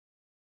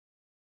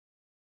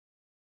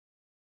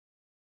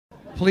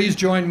Please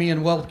join me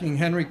in welcoming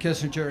Henry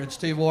Kissinger and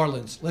Steve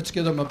Orlins. Let's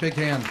give them a big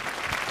hand.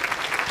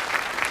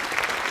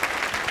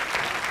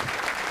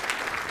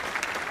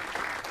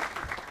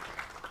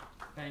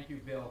 Thank you,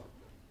 Bill.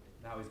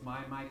 Now, is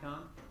my mic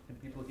on? Can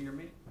people hear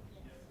me?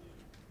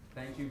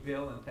 Thank you,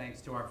 Bill, and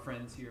thanks to our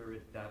friends here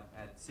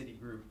at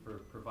Citigroup for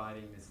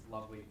providing this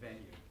lovely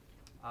venue.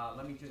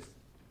 Let me just,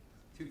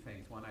 two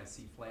things. One, I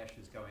see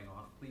flashes going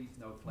off. Please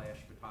no flash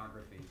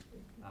photography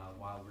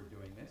while we're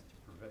doing this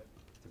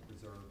to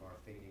preserve our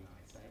fading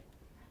eyesight.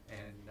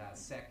 And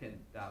second,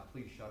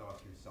 please shut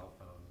off your cell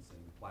phones and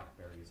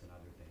Blackberries and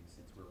other things.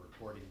 Since we're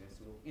recording this,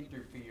 it will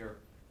interfere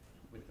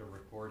with the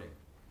recording.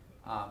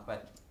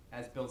 But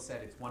as Bill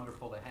said, it's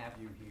wonderful to have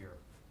you here.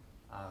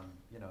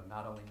 You know,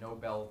 not only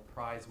Nobel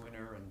Prize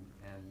winner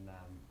and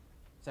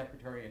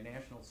Secretary of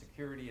National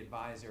Security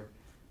Advisor,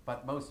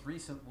 but most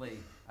recently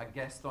a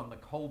guest on the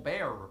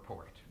Colbert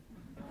Report.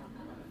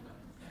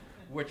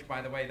 Which,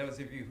 by the way, those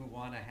of you who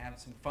want to have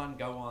some fun,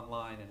 go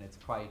online, and it's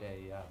quite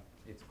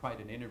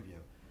an interview.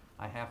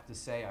 I have to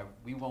say,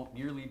 we won't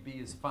nearly be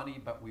as funny,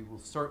 but we will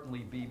certainly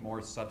be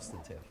more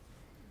substantive.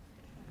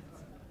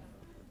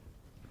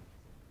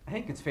 I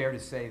think it's fair to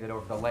say that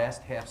over the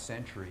last half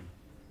century,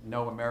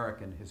 no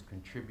American has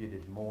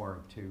contributed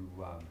more to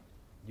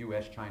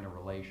U.S. China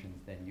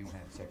relations than you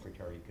have,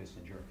 Secretary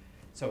Kissinger.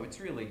 So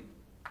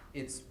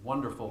it's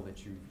wonderful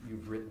that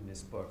you've written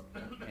this book.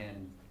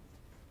 And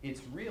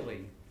it's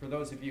really, for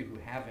those of you who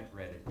haven't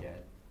read it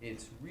yet,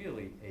 it's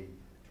really a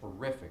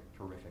terrific,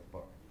 terrific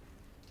book.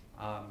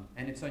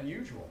 And it's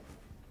unusual,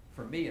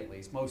 for me at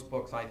least. Most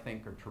books I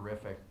think are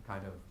terrific,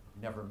 kind of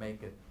never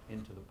make it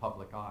into the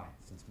public eye,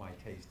 since my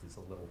taste is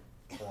a little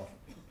off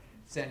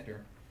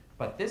center.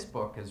 But this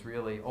book has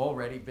really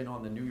already been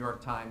on the New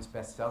York Times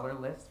bestseller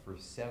list for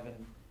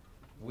 7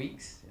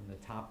 weeks in the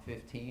top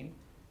 15.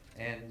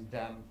 And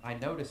I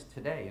noticed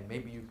today, and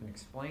maybe you can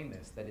explain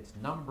this, that it's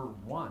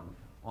 #1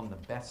 on the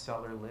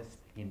bestseller list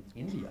in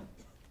India,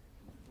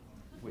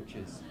 which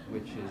is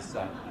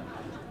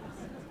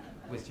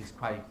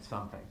quite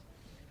something.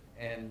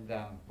 And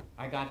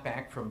I got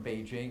back from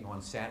Beijing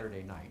on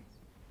Saturday night.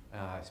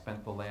 I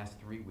spent the last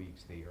 3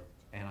 weeks there,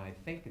 and I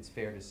think it's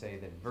fair to say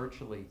that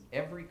virtually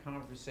every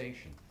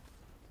conversation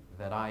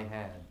that I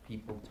had,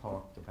 people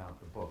talked about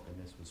the book, and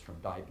this was from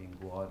Dai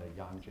Bingguo to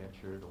Yang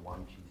Jiechi to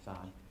Wang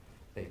Qisan.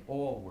 They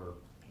all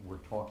were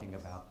talking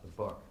about the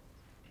book.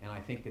 And I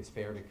think it's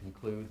fair to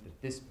conclude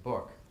that this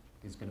book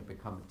is going to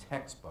become a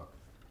textbook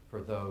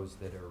for those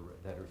that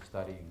are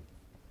studying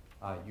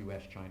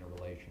U.S. China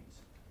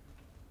relations.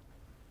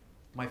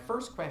 My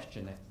first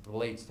question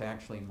relates to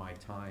actually my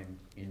time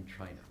in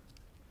China.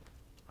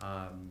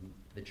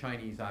 The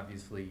Chinese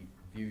obviously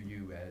view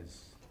you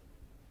as,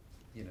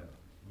 you know,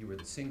 you were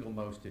the single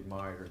most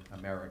admired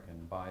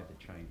American by the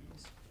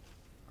Chinese.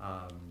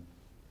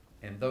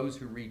 And those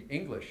who read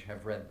English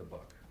have read the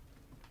book.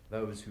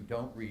 Those who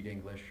don't read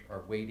English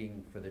are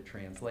waiting for the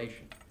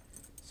translation.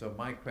 So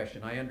my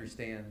question, I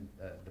understand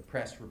the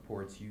press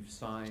reports you've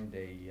signed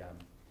a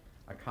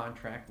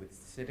contract with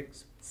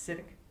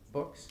CITIC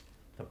Books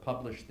to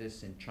publish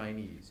this in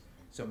Chinese.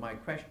 So my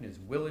question is,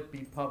 will it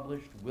be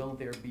published? Will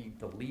there be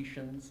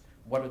deletions?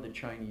 What are the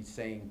Chinese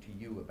saying to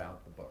you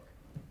about the book?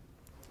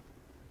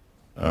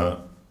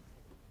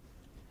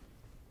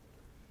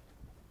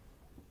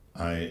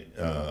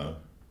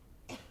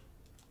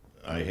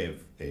 I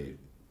have a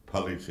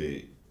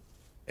policy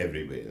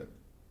everywhere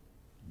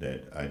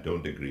that I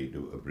don't agree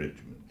to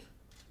abridgment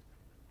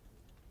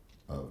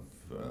of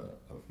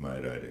my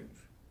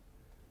writings.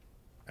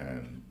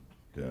 And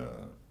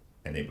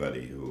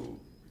anybody who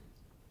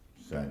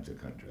signs a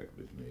contract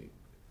with me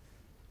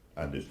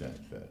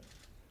understands that.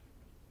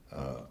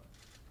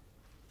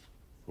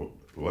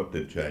 What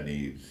the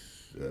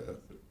Chinese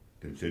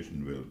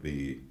decision will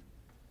be,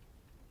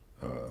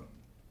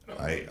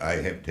 I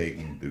have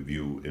taken the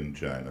view in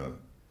China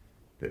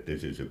that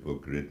this is a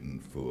book written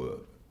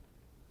for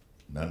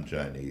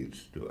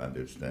non-Chinese to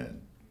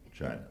understand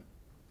China.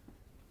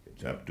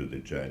 It's up to the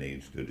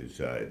Chinese to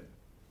decide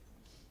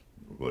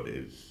what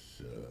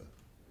is,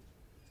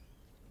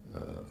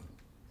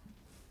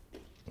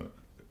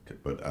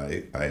 but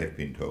I have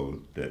been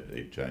told that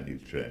a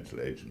Chinese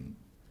translation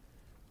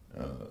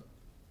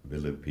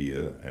will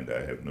appear, and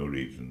I have no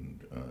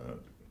reason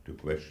to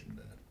question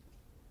that.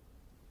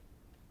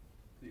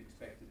 Do you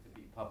expect it to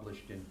be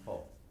published in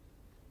full?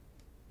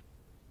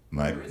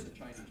 My There is a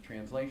Chinese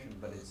translation,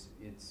 but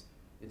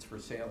it's for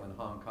sale in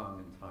Hong Kong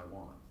and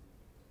Taiwan.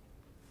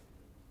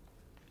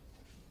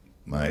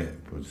 My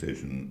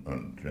position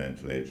on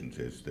translations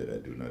is that I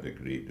do not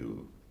agree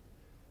to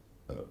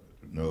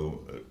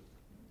no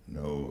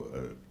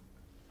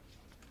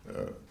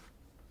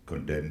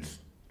condensed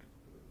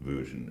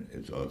version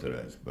is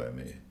authorized by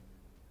me.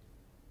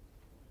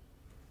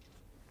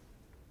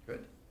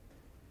 Good.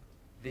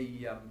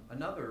 The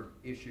another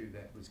issue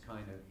that was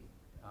kind of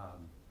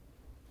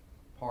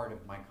part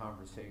of my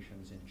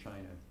conversations in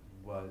China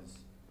was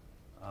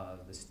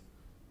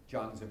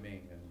Jiang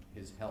Zemin and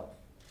his health.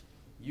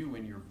 You,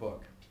 in your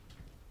book,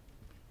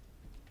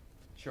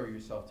 show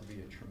yourself to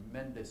be a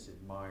tremendous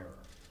admirer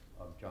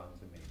of Jiang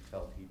Zemin,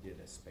 felt he did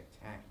a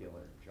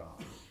spectacular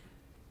job.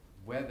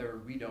 Whether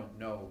we don't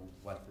know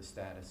what the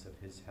status of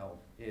his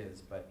health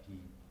is, but he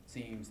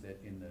seems that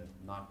in the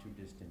not too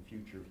distant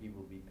future he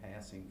will be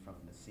passing from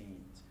the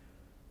scenes.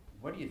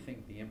 What do you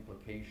think the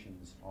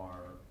implications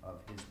are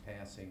of his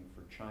passing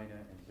for China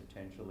and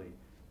potentially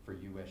for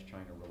U.S.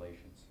 China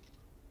relations?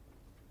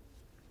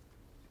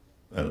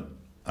 Well,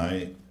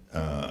 I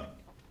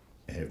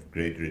have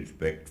great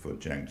respect for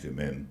Jiang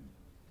Zemin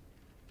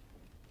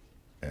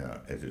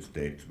as a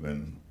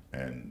statesman,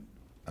 and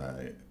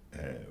I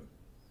have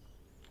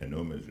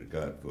enormous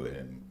regard for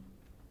him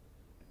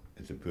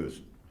as a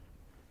person.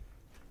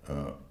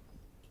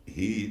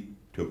 He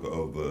took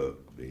over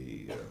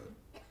the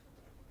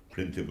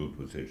principal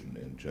position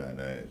in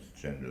China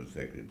as General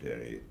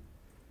Secretary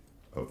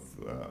of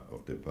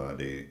the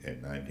party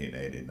in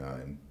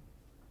 1989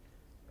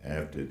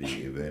 after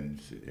the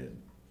events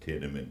in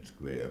Tiananmen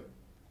Square.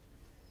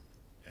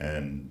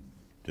 And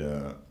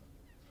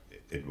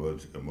it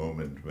was a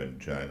moment when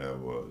China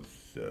was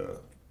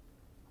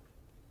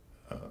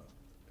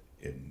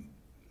in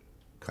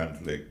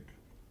conflict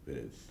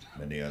with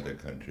many other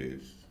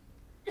countries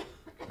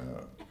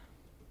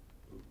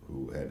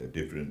who had a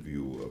different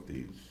view of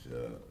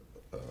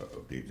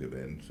these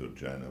events. So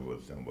China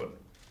was somewhat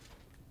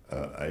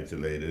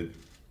isolated.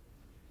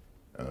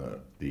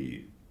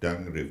 The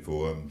Deng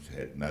reforms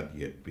had not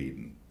yet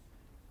been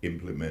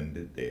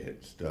implemented. They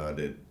had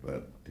started,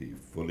 but the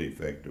full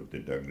effect of the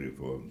Deng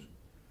reforms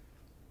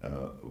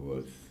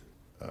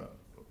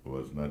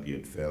was not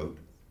yet felt.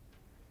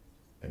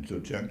 And so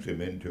Jiang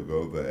Zemin took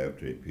over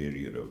after a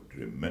period of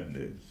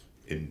tremendous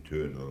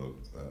internal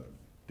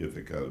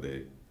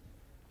difficulty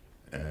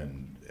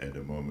and at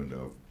a moment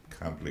of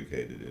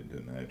complicated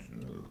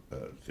international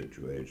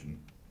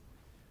situation.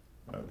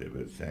 There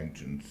were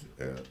sanctions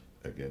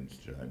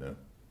against China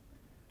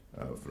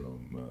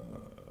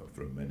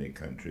from many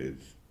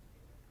countries.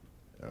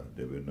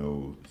 There were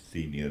no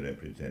senior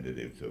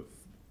representatives of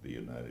the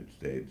United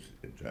States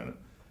in China.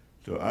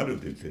 So out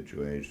of this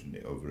situation,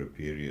 over a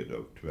period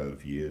of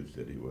 12 years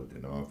that he was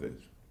in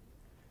office,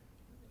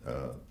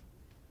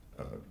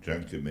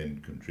 Jiang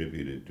Zemin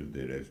contributed to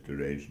the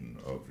restoration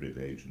of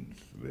relations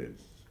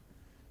with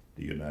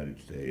the United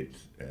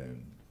States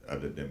and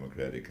other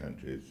democratic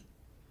countries.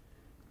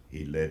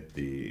 He led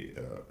the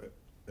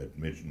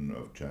admission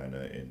of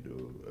China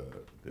into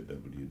the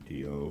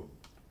WTO.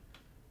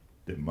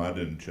 The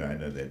modern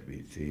China that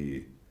we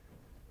see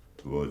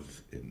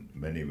was in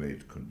many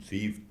ways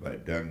conceived by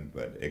Deng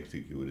but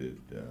executed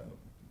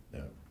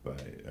by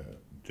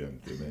Jiang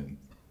Zemin.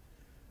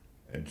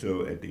 And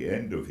so at the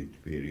end of his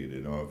period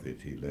in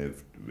office, he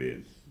left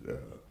with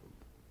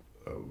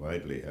a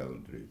widely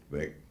held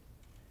respect.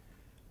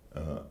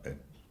 At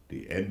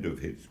the end of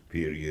his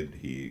period,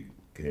 he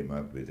came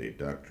up with a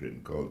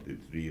doctrine called the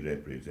Three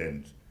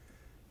Represents,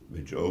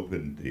 which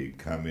opened the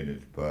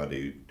Communist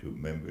Party to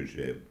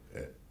membership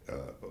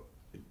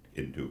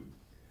into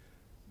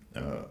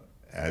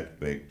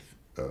aspects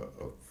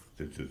of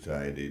the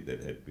society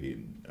that had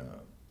been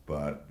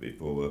barred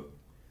before.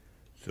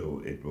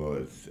 So it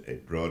was a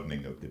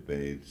broadening of the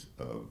base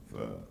of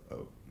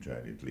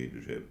Chinese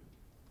leadership.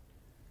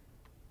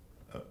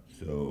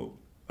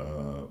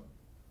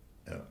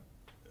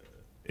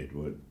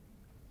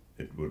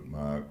 It would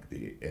mark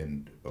the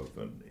end of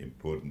an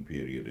important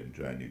period in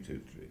Chinese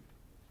history.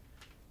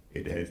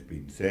 It has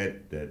been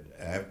said that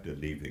after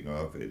leaving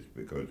office,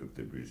 because of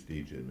the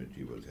prestige in which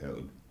he was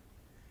held,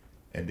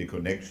 and the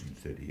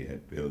connections that he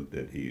had built,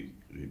 that he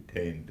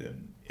retained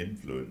an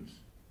influence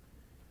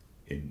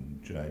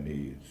in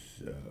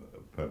Chinese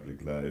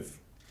public life.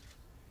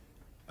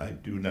 I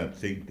do not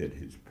think that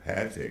his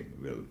passing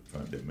will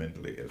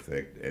fundamentally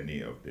affect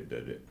any of the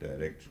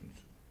directions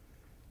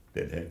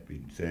that have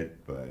been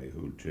set by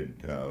Hu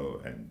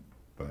Jintao and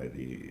by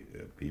the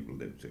people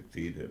that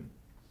succeed him.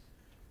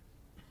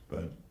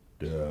 But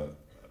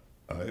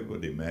I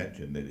would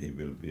imagine that he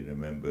will be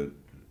remembered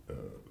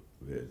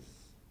with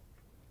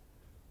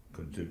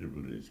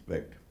considerable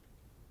respect,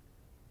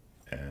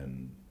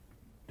 and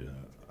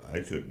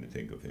I certainly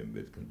think of him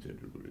with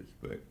considerable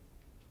respect.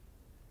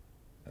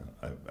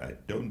 I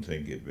don't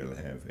think it will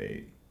have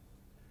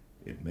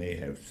it may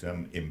have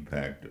some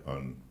impact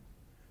on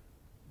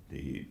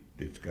the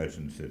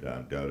discussions that are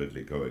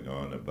undoubtedly going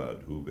on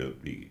about who will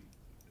be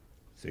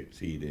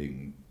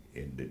succeeding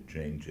in the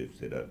changes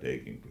that are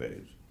taking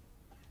place.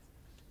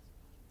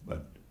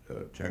 But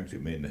Jiang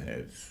Zemin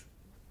has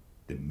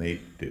the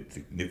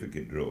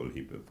significant role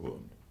he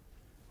performed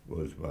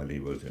was while he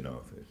was in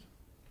office.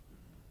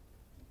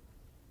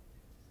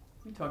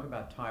 Can we talk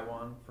about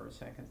Taiwan for a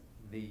second?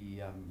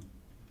 The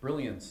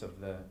brilliance of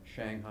the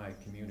Shanghai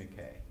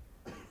Communique,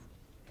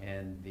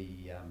 and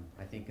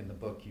I think in the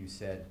book you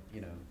said,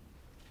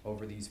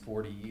 over these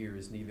 40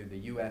 years, neither the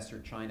U.S.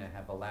 or China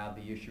have allowed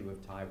the issue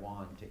of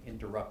Taiwan to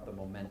interrupt the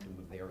momentum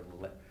of their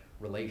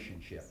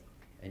relationship.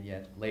 And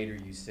yet later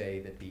you say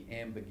that the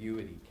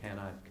ambiguity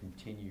cannot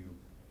continue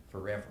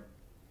forever.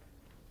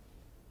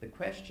 The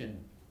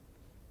question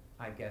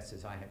I guess,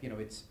 as I have,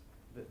 it's,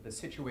 the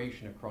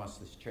situation across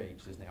the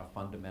straits is now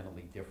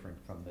fundamentally different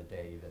from the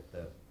day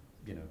that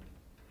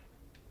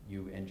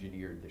you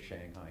engineered the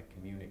Shanghai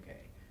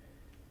Communique.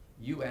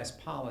 U.S.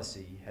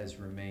 policy has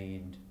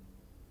remained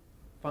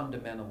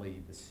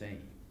fundamentally the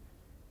same.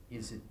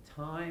 Is it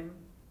time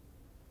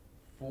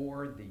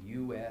for the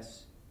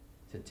U.S.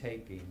 to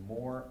take a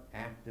more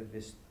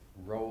activist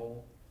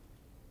role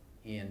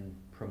in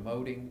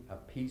promoting a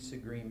peace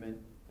agreement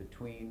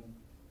between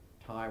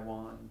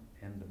Taiwan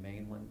and the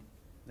mainland?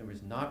 There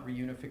was not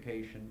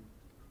reunification,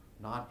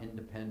 not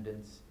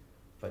independence,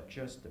 but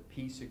just a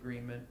peace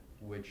agreement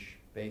which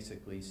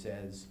basically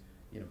says,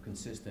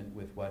 consistent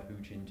with what Hu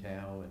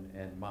Jintao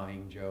and Ma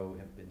Ying-jeou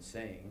have been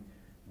saying,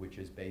 which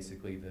is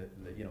basically the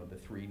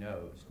three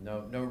no's.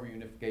 No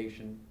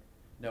reunification,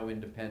 no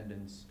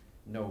independence,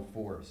 no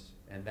force.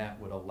 And that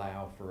would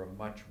allow for a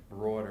much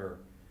broader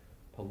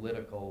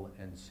political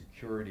and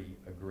security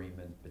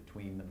agreement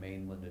between the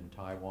mainland and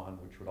Taiwan,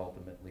 which would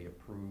ultimately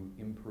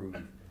improve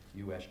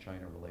U.S.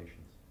 China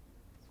relations.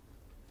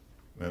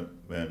 Well,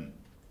 when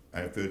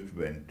I first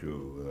went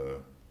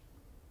to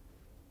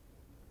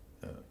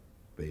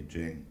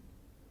Beijing,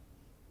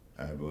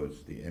 I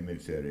was the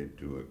emissary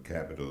to a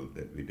capital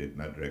that we did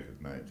not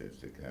recognize as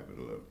the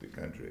capital of the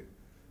country.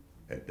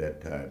 At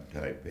that time,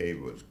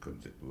 Taipei was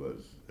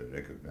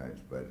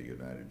recognized by the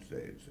United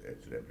States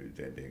as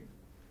representing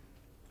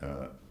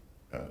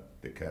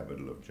the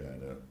capital of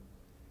China.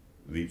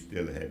 We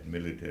still had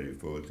military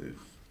forces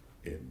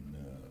in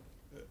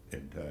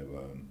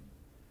Taiwan,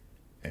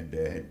 and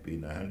there had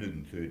been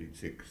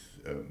 136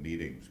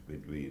 meetings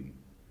between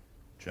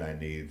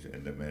Chinese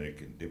and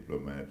American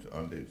diplomats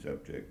on this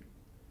subject,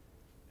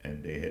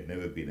 and they had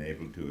never been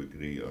able to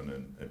agree on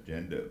an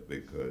agenda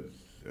because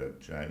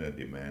China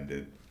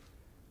demanded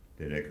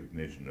the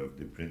recognition of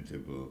the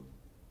principle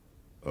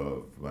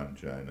of one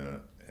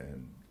China,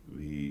 and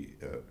we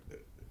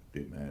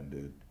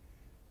demanded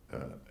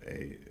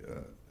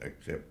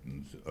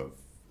acceptance of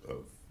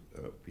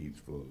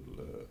peaceful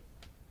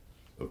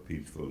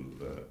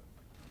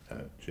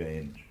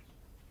change.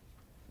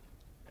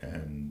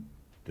 And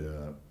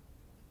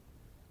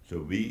so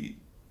we,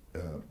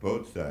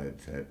 both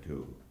sides had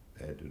to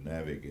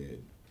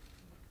navigate.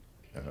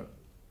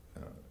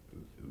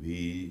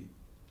 We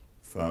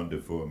found a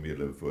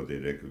formula for the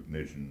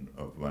recognition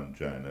of one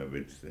China,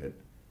 which said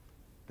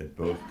that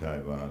both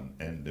Taiwan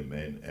and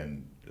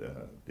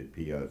the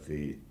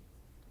PRC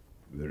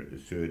were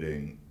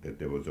asserting that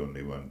there was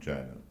only one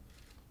China,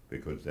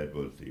 because that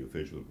was the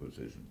official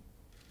position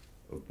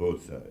of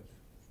both sides,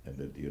 and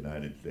that the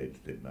United States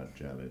did not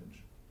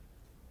challenge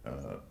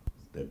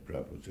that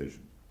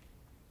proposition.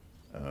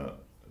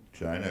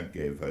 China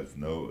gave us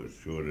no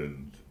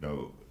assurance,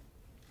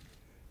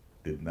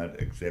 did not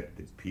accept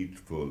the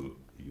peaceful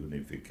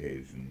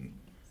unification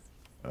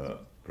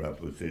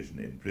proposition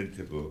in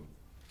principle,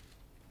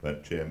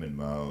 but Chairman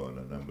Mao on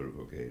a number of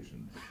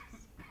occasions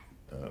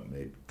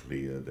made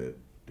clear that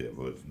there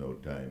was no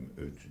time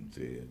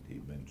urgency, and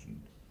he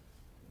mentioned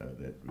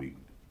that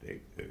they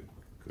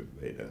could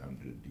wait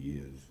 100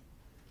 years.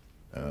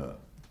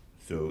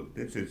 So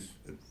this is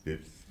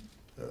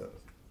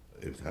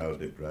how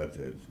the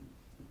process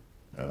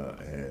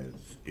has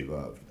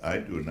evolved. I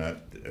do not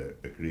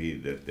agree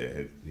that there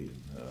has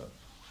been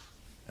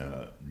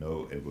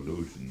no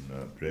evolution.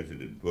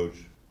 President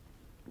Bush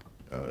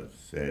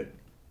said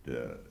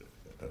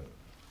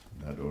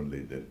not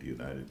only that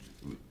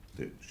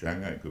the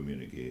Shanghai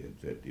Communique had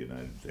said the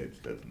United States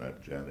does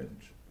not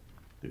challenge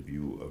the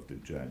view of the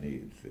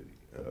Chinese.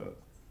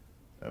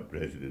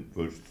 President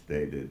Bush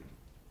stated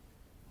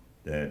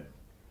that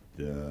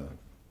the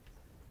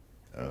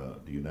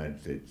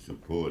United States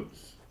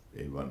supports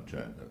a one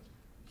China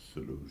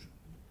solution,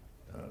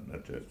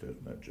 not just does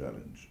not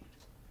challenge.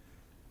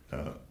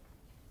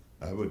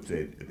 I would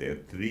say there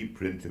are three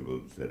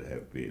principles that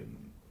have been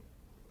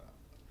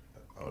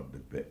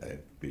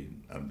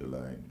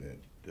underlying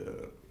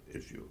that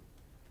issue.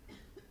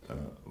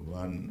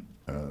 One,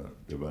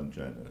 the one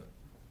China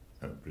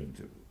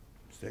principle.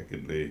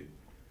 Secondly,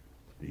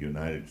 the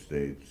United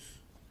States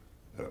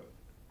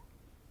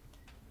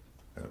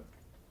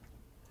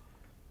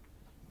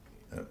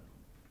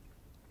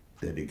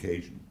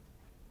dedication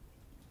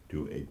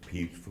to a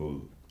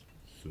peaceful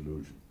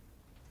solution.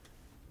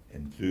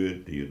 And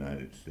third, the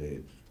United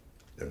States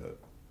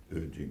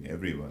urging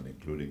everyone,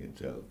 including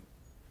itself,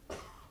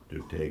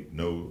 to take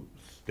no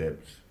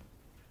steps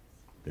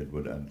that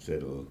would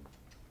unsettle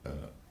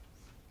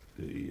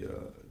the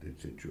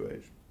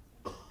situation.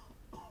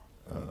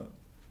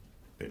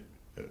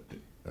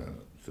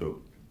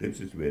 So this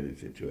is where the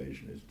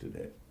situation is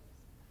today.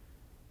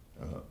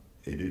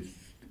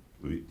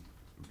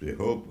 The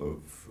hope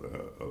of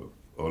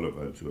all of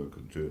us who are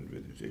concerned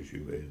with this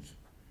issue is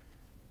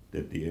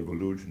that the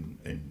evolution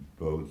in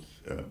both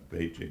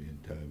Beijing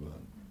and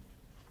Taiwan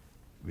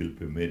will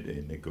permit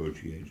a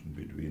negotiation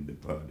between the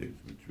parties,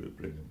 which will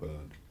bring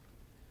about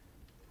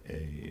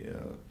a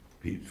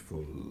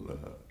peaceful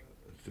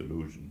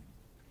solution,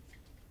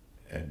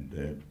 and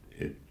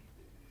that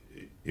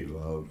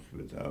evolves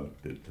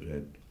without the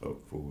threat of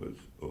force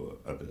or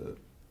other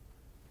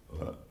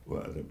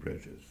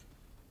pressures.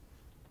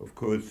 Of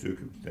course,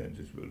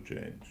 circumstances will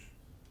change,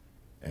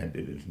 and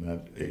it is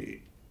not a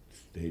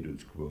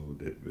status quo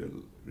that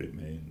will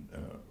remain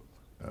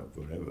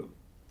forever.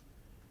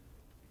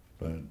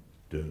 But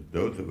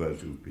those of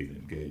us who've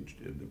been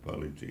engaged in the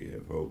policy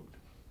have hoped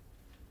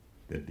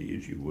that the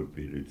issue would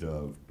be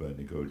resolved by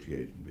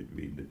negotiation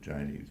between the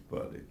Chinese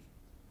parties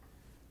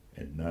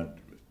and not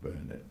by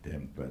an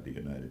attempt by the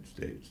United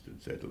States to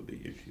settle the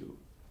issue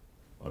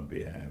on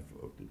behalf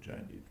of the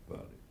Chinese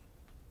parties.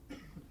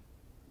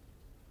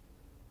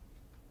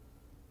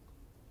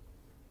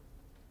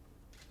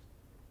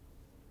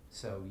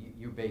 So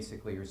you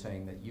basically are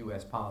saying that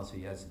U.S.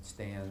 policy as it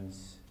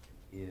stands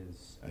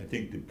is... I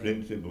think the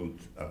principles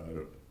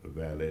are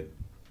valid,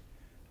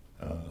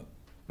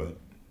 but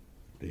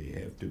they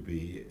have to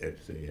be,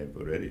 as they have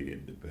already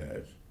in the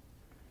past,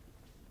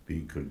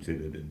 be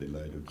considered in the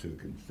light of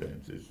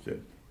circumstances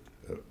and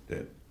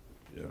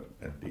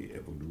the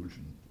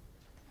evolution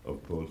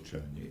of both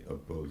of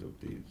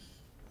these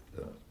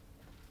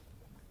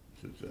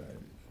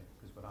societies.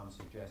 Because what I'm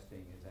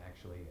suggesting is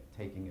actually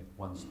taking it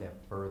one step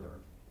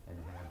further and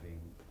having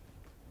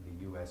the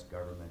U.S.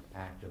 government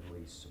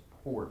actively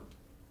support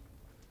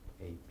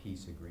a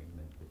peace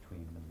agreement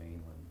between the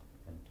mainland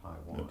and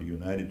Taiwan. Now, the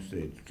United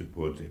States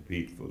supports a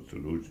peaceful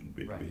solution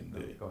between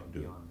the going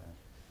two. beyond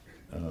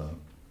that.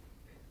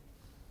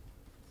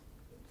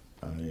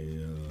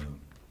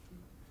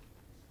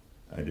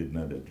 I did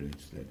not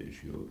address that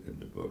issue in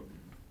the book.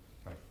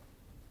 Right.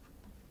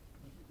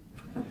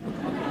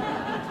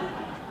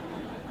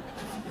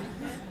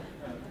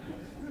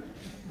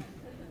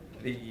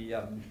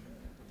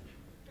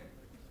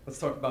 Let's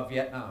talk about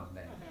Vietnam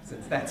then,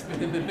 since that's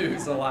been in the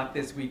news a lot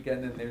this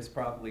weekend, and there's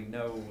probably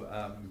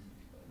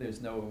there's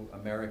no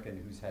American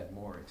who's had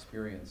more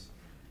experience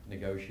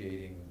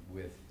negotiating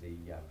with the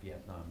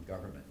Vietnam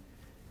government.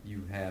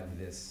 You have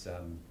this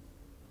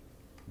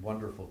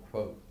wonderful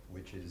quote,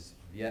 which is,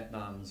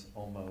 "Vietnam's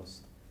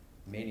almost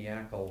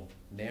maniacal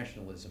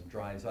nationalism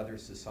drives other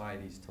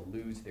societies to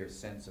lose their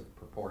sense of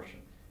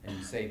proportion." And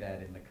you say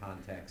that in the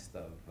context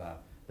of the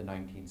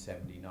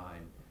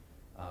 1979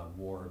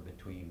 war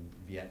between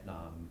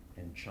Vietnam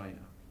and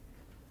China.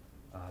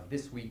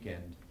 This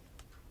weekend,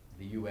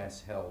 the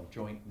U.S. held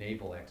joint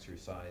naval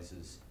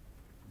exercises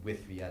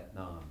with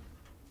Vietnam,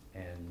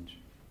 and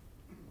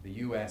the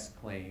U.S.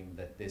 claimed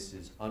that this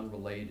is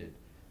unrelated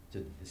to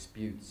the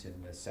disputes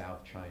in the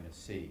South China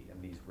Sea,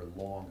 and these were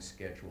long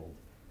scheduled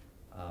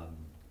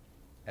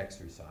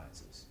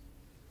exercises.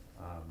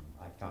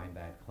 I find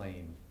that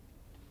claim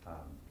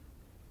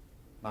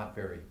not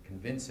very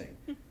convincing.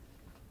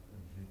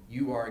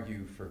 You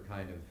argue for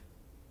kind of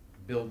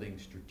building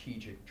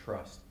strategic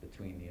trust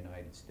between the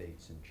United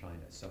States and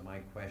China. So my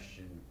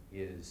question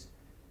is,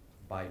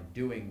 by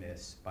doing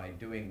this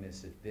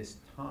at this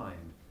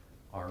time,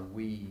 are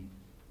we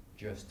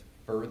just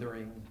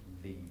furthering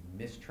the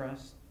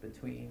mistrust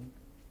between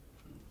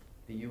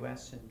the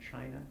U.S. and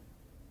China?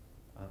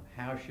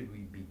 How should we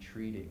be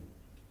treating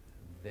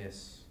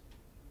this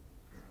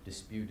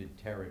disputed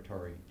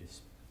territory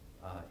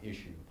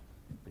issue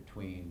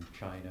between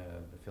China,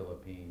 the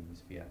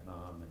Philippines,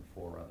 Vietnam, and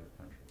 4 other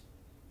countries?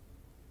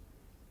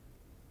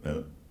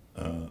 Well,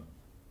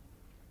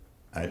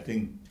 I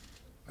think,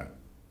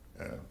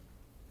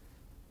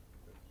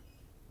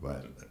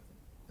 well,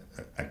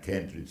 I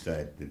can't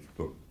recite this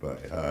book by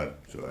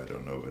heart, so I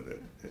don't know whether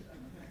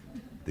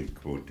the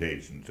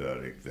quotations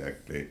are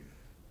exactly,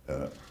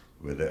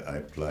 whether I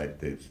applied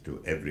this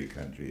to every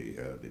country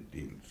that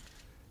deals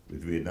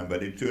with Vietnam,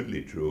 but it's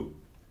certainly true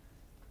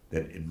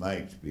that in my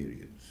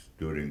experience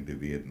during the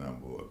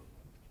Vietnam War,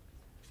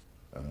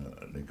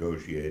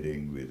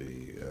 negotiating with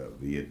the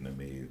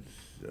Vietnamese,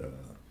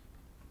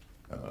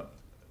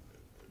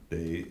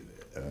 they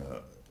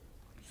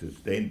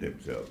sustained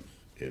themselves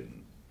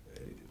in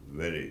a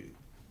very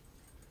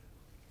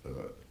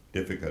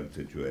difficult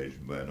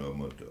situation by an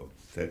almost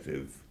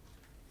obsessive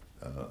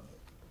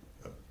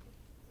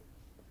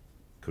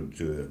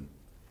concern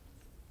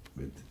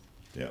with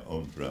their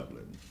own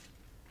problems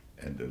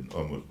and an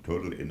almost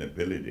total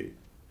inability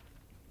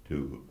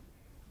to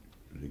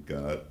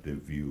regard the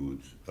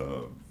views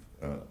of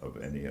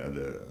any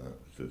other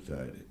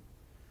society.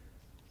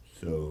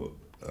 So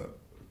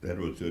that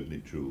was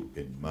certainly true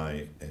in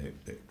my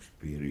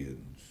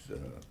experience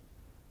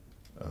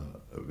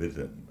with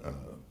them.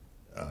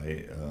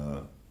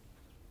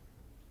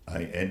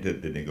 I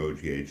entered the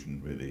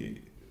negotiation with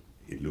the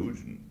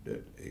illusion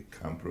that a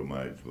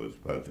compromise was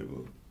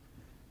possible,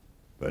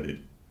 but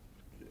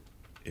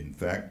in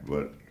fact,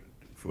 what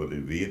for the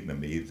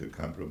Vietnamese a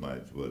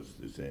compromise was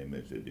the same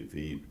as a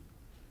defeat.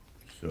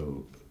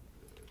 So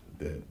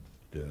that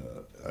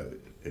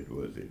it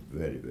was a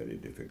very, very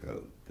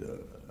difficult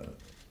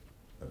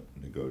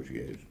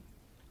negotiation.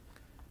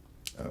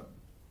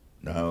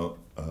 Now,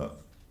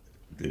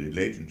 the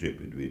relationship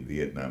between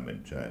Vietnam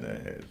and China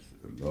has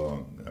a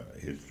long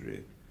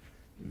history.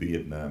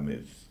 Vietnam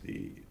is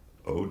the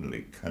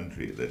only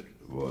country that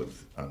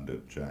was under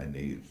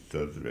Chinese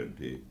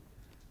suzerainty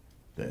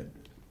that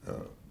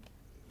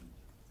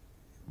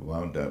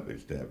wound up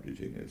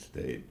establishing a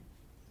state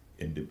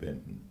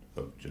independent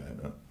of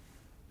China,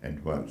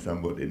 and while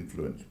somewhat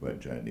influenced by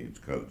Chinese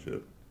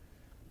culture,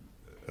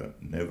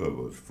 never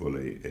was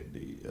fully in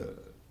the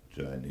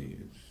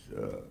Chinese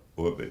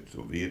orbit.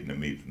 So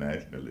Vietnamese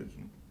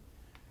nationalism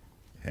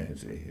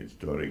has a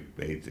historic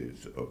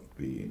basis of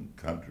being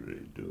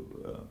contrary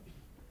to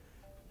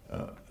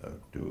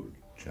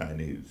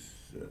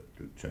Chinese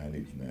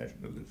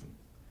nationalism.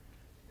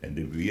 And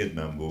the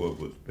Vietnam War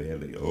was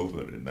barely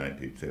over in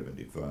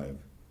 1975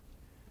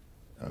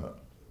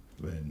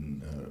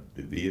 when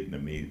the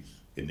Vietnamese,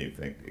 in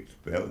effect,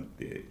 expelled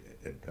the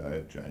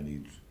entire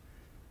Chinese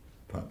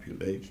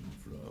population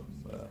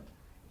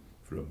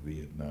from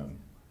Vietnam.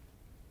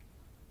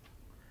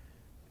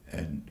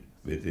 And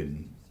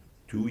within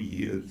 2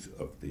 years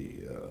of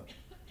the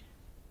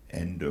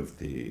end of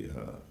the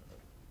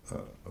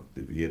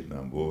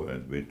Vietnam War,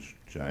 in which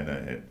China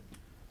had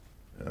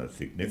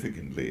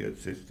significantly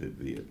assisted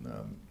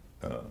Vietnam,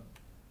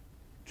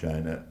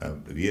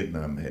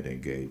 Vietnam had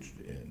engaged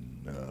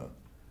in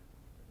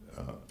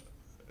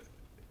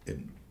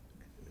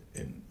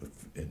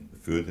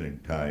furthering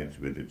ties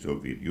with the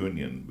Soviet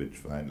Union, which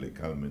finally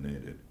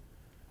culminated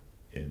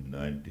in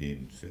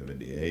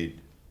 1978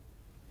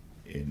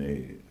 in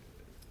a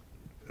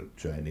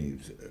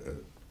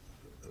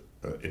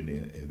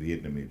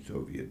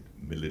Vietnamese-Soviet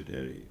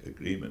military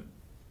agreement.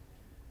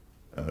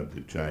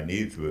 The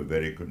Chinese were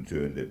very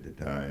concerned at the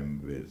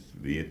time with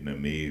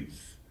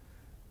Vietnamese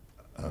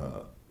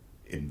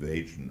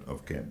invasion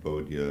of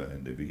Cambodia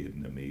and the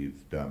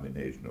Vietnamese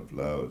domination of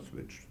Laos,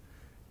 which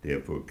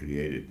therefore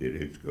created the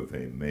risk of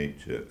a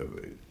major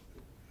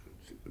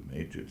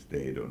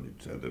state on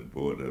its southern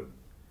border,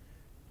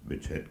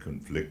 which had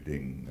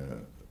conflicting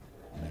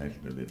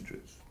national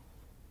interests.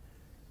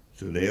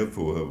 So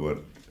therefore,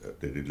 what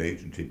the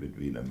relationship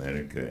between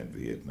America and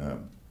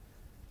Vietnam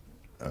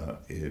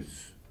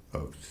is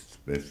of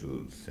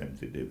special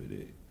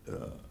sensitivity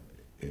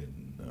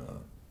in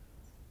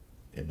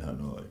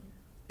Hanoi,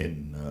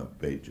 in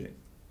Beijing.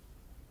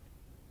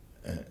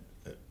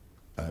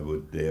 I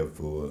would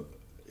therefore,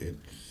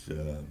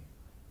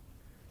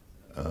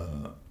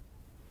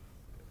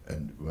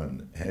 and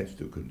one has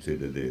to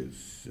consider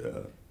this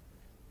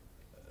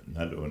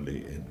not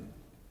only in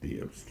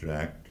the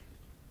abstract,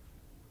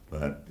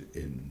 but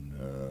in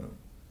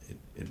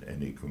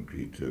any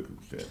concrete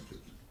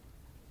circumstances.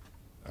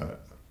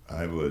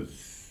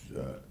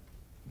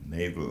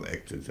 Naval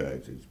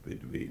exercises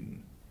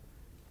between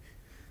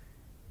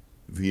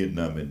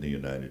Vietnam and the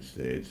United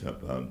States are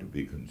bound to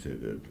be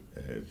considered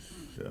as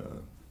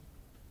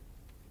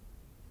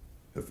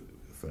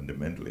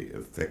fundamentally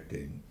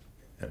affecting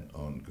an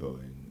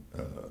ongoing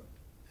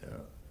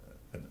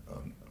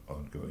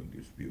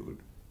dispute,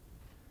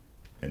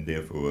 and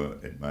therefore,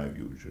 in my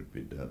view, should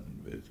be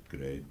done with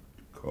great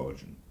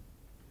caution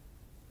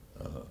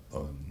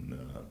on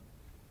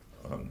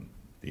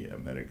the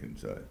American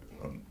side.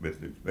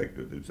 With respect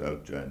to the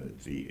South China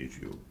Sea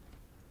issue,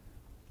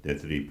 there are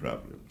three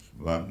problems.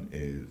 One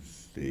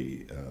is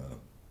the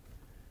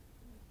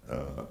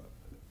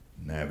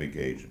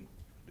navigation,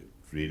 the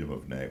freedom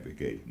of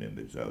navigation in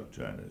the South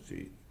China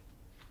Sea.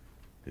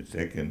 The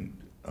second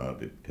are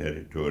the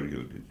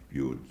territorial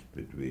disputes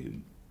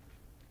between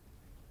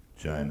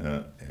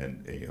China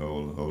and a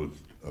whole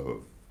host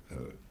of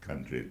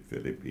countries,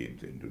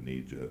 Philippines,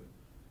 Indonesia,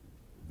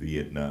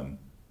 Vietnam,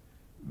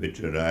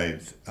 which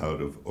arise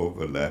out of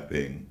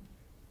overlapping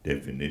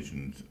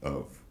definitions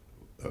of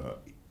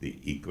the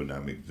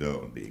economic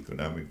zone. The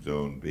economic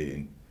zone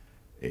being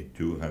a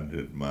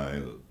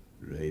 200-mile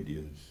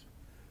radius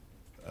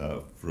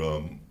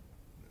from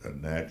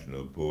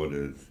national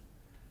borders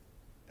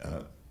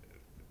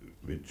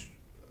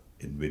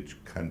in which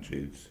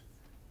countries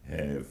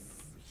have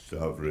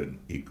sovereign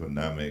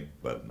economic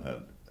but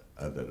not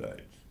other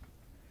rights.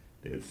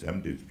 There's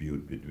some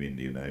dispute between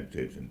the United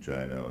States and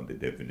China on the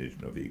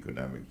definition of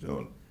economic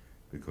zone,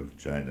 because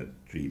China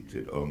treats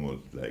it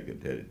almost like a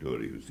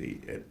territorial sea.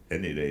 At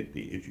any rate,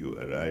 the issue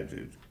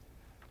arises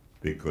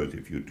because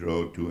if you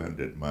draw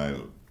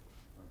 200-mile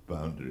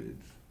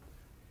boundaries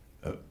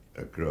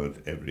across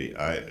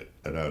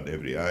around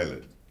every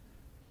island,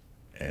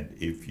 and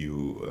if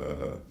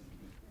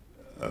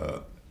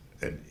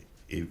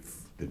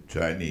the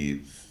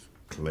Chinese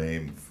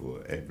claim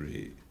for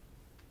every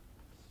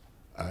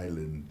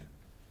island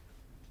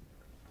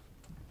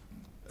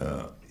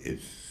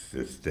is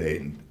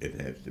sustained, it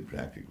has the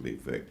practical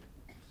effect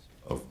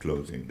of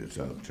closing the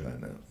South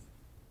China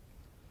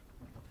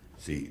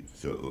Sea.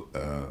 So,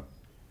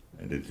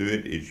 and the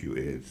third issue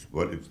is,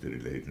 what is the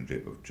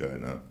relationship of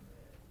China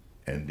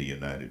and the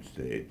United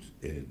States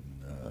in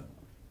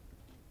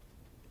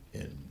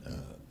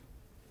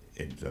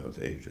South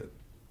Asia?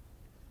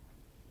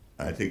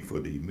 I think for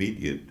the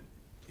immediate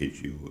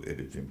issue, it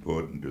is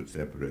important to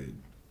separate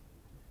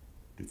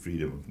the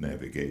freedom of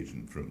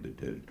navigation from the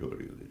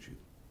territorial issue,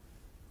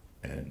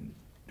 and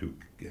to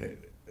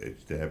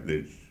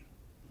establish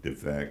the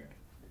fact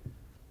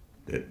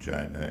that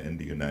China and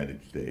the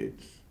United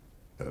States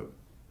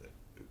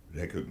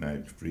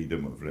recognize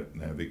freedom of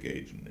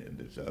navigation in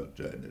the South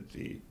China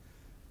Sea,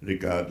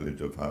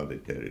 regardless of how the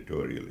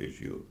territorial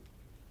issue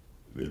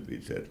will be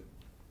settled.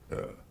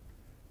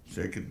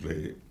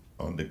 Secondly,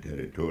 on the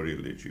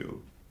territorial issue,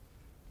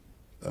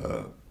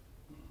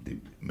 the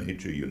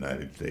major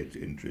United States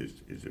interest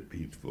is a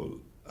peaceful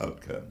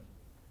outcome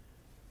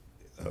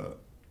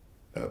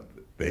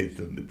based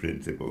on the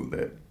principle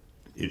that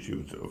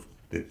issues of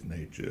this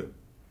nature,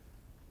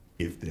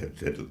 if they are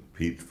settled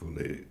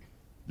peacefully,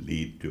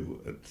 lead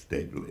to a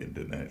stable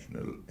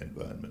international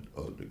environment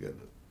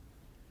altogether.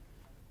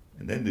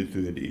 And then the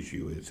third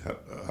issue is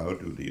how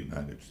do the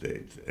United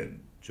States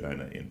and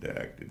China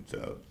interact in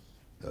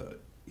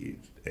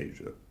Southeast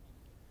Asia?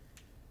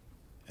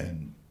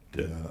 And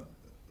there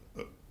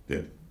are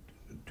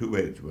two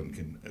ways one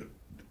can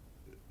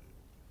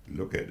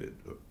look at it.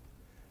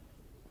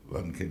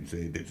 One can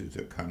say this is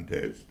a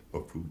contest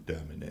of who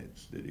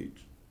dominates the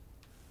region.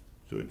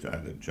 So it's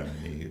either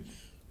Chinese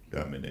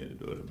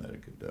dominated or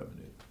American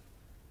dominated.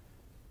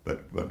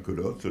 But one could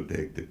also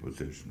take the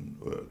position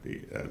or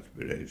the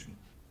aspiration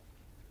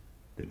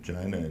that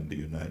China and the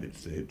United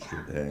States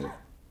should have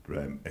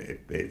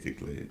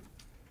basically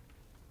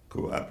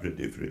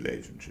cooperative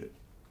relationship,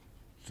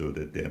 so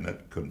that they're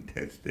not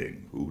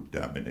contesting who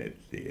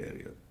dominates the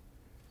area,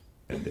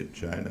 and that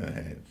China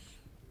has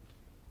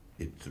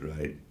its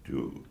right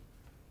to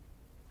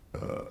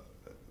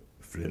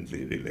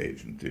friendly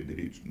relations in the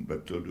region,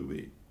 but so do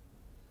we.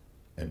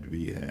 And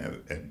we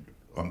have, and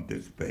on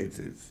this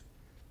basis,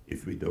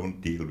 if we don't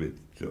deal with,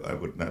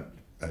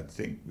 I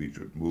think we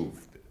should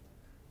move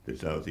the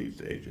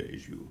Southeast Asia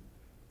issue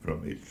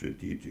from a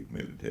strategic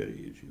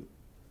military issue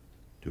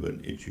to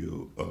an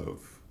issue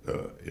of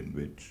in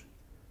which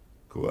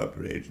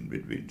cooperation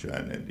between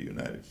China and the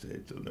United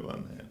States on the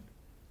one hand,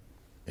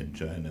 and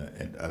China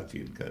and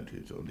ASEAN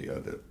countries on the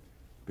other,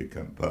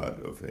 become part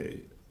of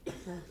a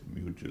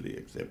mutually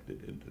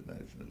accepted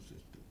international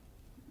system.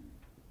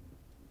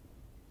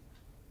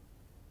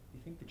 Do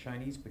you think the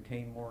Chinese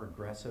became more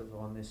aggressive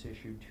on this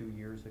issue 2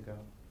 years ago?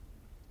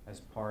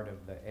 As part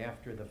of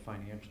after the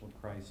financial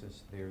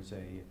crisis, there's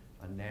a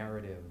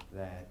narrative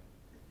that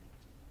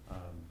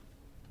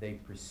they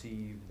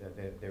perceived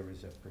that there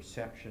was a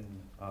perception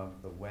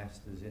of the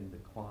West as in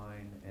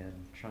decline, and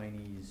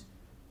Chinese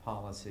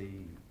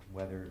policy,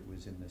 whether it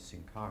was in the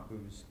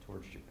Senkakus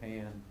towards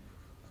Japan,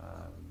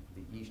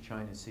 the East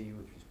China Sea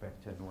with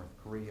respect to North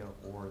Korea,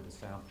 or the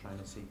South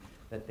China Sea,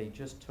 that they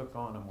just took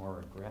on a more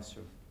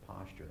aggressive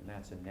posture. And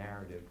that's a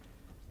narrative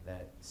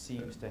that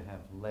seems to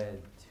have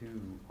led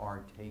to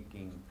our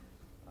taking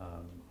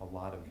a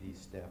lot of these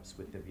steps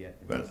with the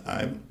Vietnamese.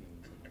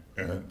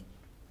 Well,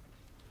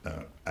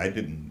 I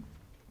didn't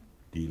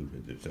deal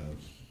with the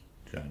South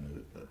China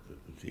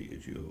Sea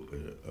issue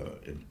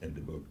in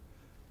the book.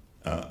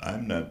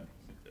 I'm not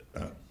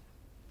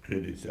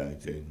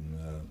criticizing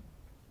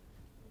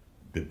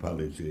the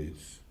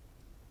policies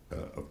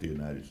of the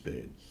United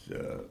States,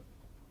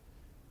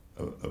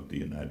 of the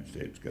United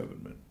States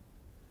government.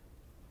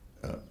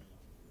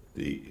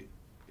 It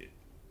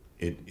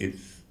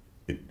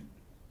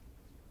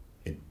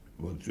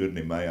was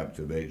certainly my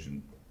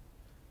observation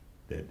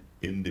that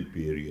in the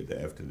period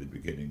after the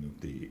beginning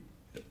of the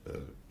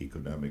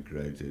economic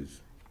crisis,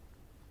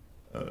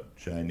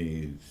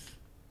 Chinese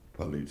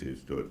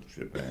policies towards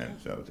Japan,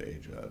 South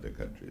Asia, other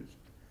countries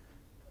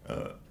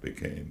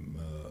became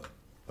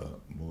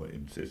more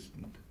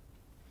insistent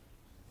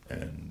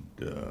and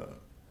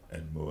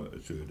more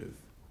assertive.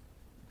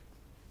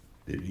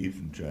 The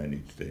recent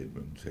Chinese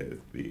statements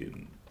have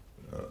been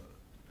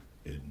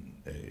in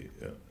a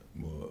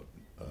more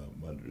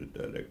moderate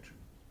direction,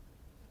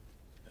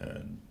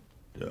 and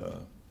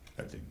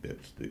I think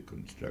that's the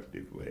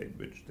constructive way in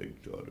which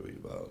things ought to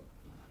evolve.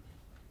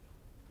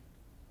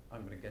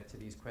 I'm going to get to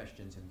these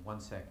questions in 1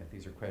 second.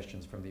 These are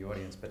questions from the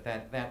audience, but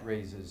that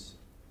raises,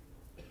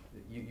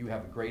 you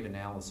have a great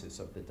analysis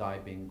of the Dai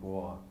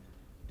Bingguo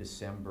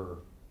December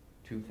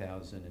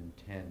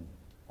 2010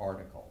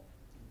 article,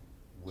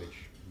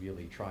 which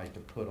really tried to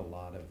put a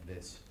lot of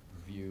this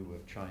view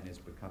of China's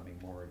becoming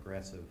more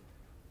aggressive,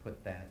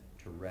 put that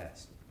to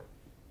rest.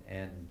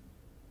 And,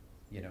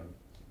 you know,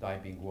 Dai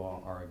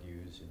Bingguo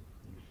argues, and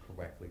you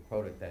correctly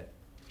quoted, that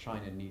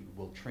China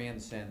will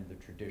transcend the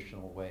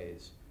traditional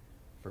ways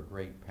for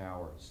great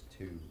powers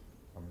to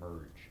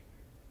emerge.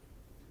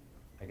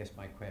 I guess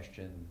my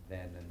question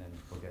then, and then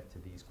we'll get to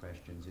these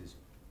questions, is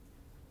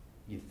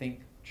you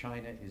think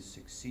China is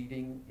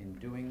succeeding in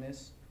doing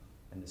this?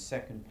 And the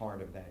second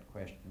part of that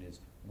question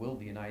is, will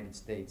the United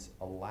States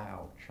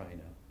allow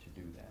China to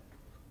do that?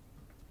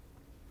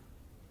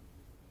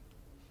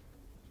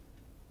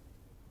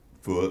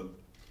 For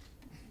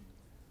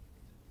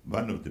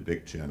one of the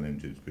big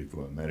challenges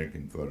before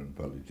American foreign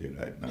policy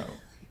right now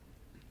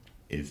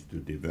is to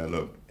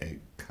develop a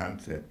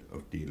concept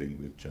of dealing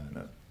with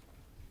China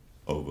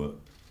over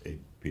a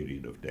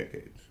period of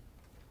decades.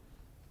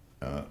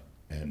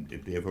 And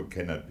it therefore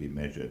cannot be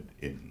measured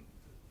in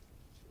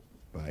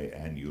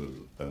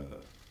biannual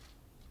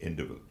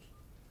intervals.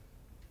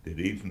 The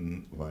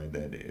reason why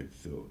that is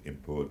so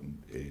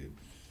important is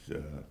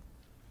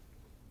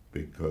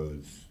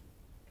because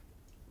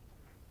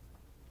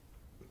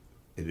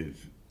it is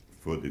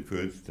for the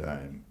first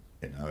time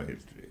in our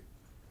history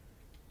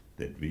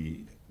that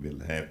we will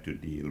have to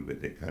deal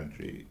with a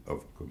country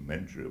of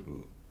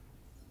commensurable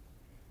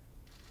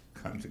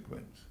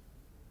consequence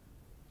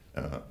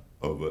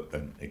over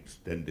an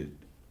extended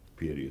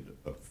period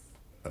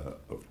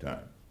of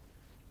time.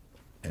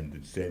 And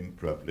the same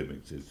problem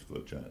exists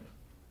for China,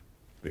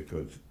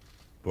 because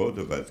both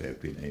of us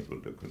have been able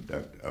to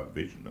conduct our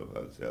vision of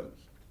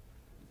ourselves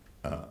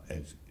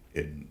as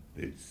in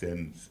the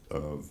sense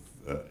of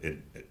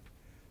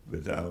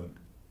without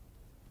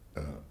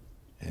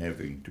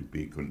having to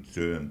be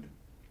concerned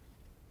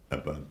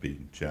about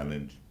being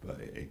challenged by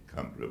a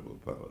comparable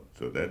power.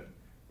 So that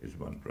is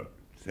one problem.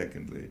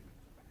 Secondly,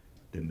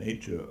 the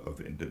nature of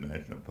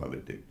international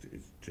politics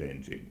is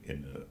changing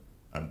in an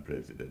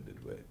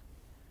unprecedented way.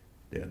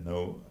 There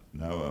are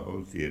now a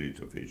whole series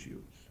of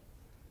issues,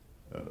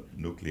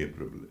 nuclear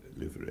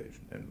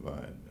proliferation,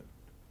 environment,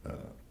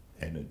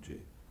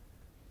 energy,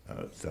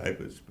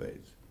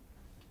 cyberspace,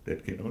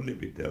 that can only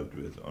be dealt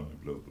with on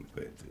a global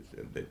basis,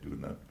 and they do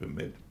not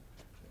permit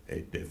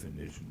a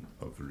definition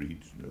of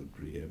regional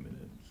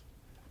preeminence,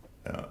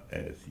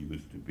 as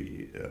used to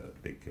be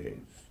the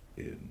case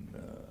in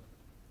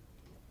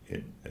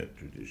a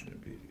traditional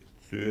period.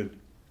 Third,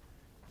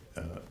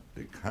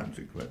 the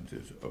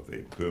consequences of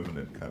a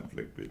permanent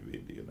conflict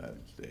between the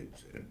United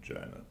States and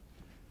China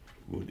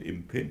would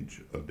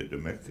impinge on the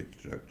domestic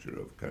structure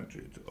of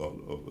countries all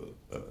over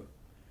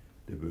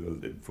the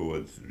world and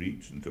force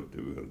regions of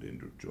the world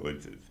into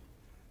choices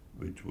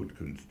which would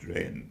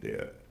constrain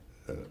their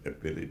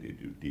ability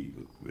to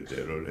deal with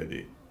their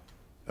already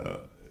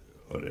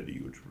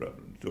huge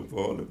problems. So for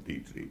all of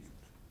these reasons,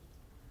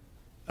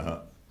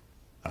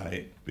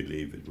 I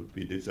believe it would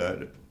be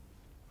desirable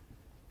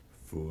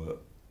for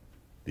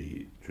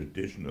the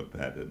traditional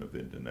pattern of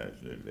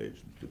international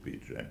relations to be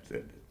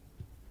transcended.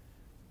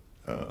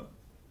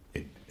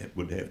 It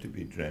would have to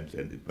be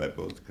transcended by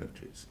both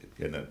countries. It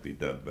cannot be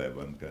done by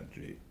one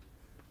country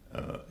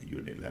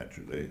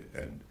unilaterally,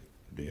 and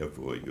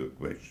therefore your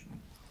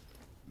question,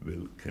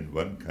 can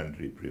one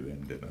country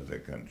prevent another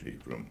country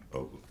from,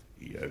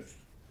 yes,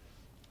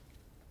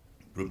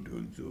 from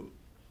doing so?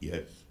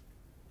 Yes,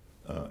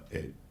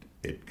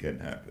 it can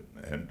happen.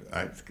 And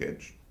I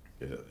sketched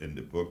in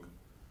the book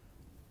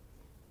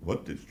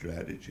what the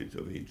strategies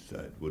of each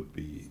side would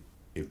be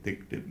if they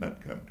did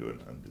not come to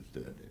an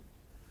understanding.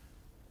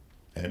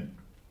 And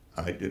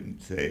I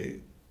didn't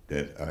say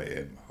that I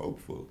am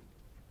hopeful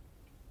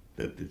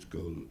that this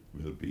goal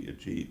will be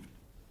achieved.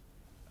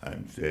 I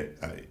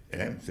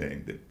am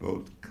saying that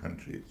both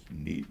countries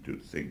need to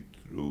think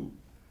through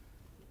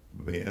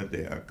where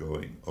they are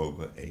going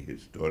over a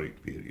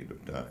historic period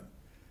of time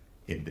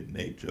in the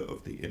nature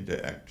of the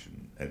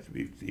interaction, as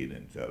we've seen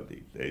in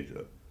Southeast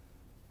Asia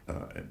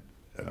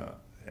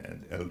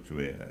and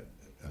elsewhere,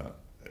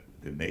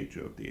 the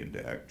nature of the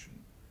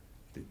interaction.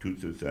 The two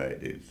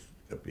societies,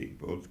 being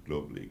both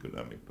global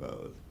economic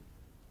powers,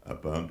 are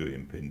bound to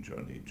impinge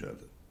on each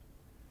other.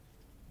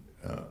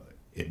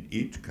 In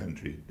each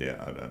country, there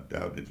are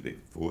undoubtedly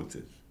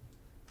forces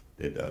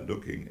that are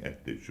looking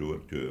at the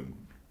short-term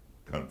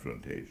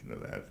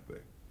confrontational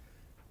aspect.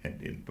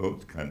 And in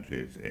both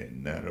countries, a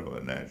narrower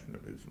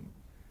nationalism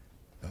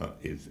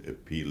is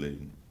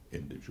appealing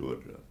in the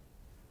short run.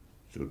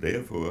 So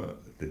therefore,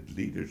 the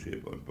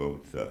leadership on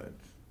both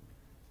sides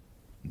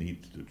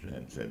needs to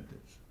transcend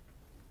this.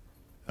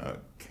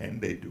 Can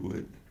they do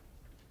it?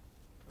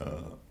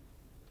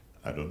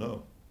 I don't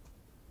know.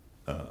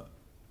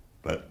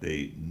 But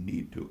they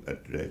need to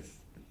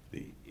address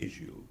the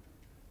issue,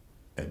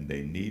 and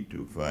they need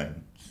to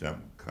find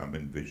some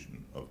common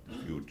vision of the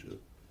future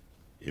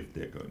if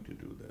they're going to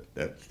do that.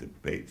 That's the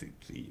basic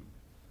theme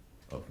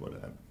of what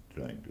I'm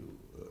trying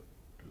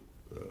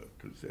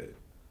to say.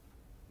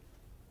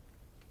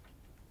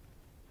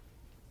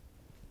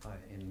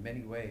 In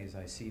many ways,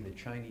 I see the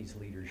Chinese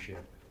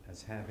leadership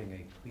as having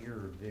a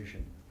clearer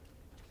vision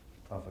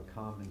of a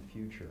common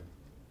future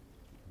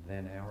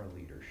than our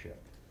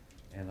leadership.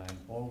 And I'm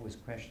always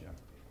questioning,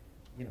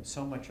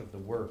 so much of the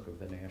work of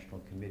the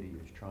National Committee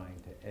is trying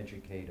to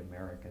educate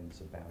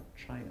Americans about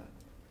China.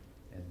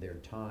 And there are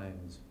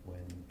times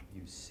when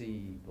you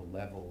see the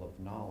level of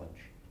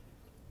knowledge,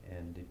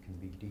 and it can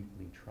be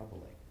deeply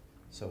troubling.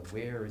 So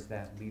where is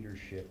that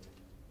leadership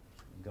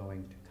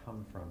going to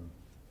come from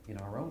in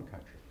our own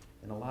country?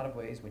 In a lot of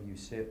ways, when you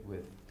sit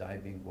with Dai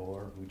Bingguo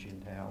or Hu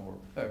Jintao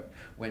or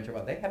Wen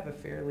Jiabao, they have a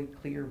fairly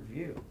clear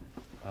view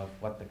of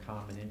what the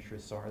common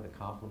interests are, the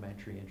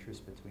complementary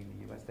interests between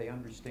the U.S. They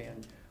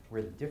understand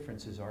where the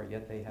differences are,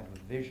 yet they have a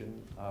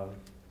vision of,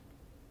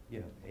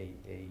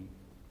 a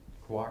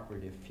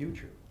cooperative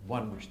future,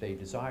 one which they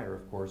desire,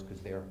 of course,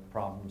 because their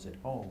problems at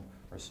home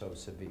are so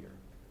severe.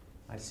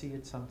 I see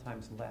it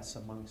sometimes less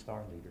amongst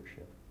our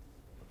leadership.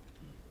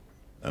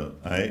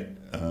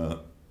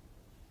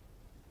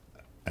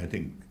 I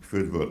think,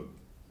 first of all,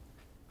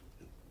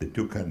 the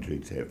two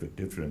countries have a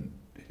different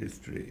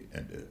history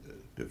and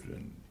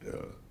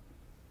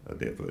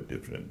therefore a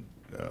different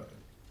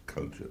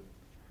culture.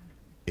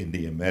 In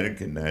the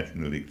American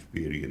national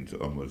experience,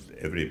 almost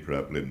every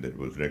problem that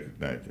was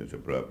recognized as a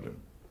problem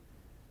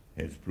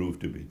has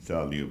proved to be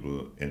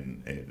soluble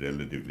in a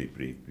relatively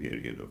brief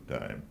period of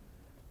time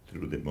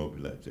through the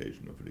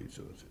mobilization of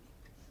resources.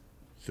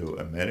 So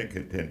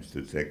America tends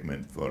to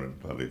segment foreign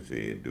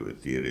policy into a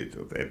series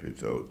of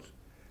episodes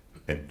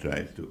and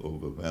tries to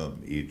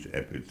overwhelm each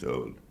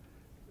episode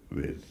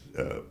with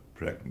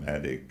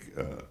pragmatic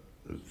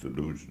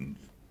solutions.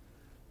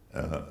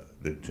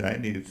 The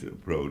Chinese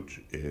approach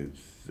is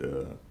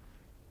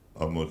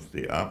almost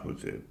the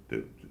opposite.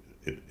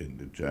 In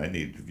the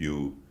Chinese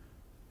view,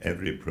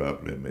 every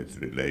problem is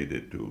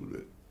related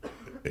to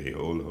a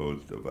whole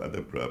host of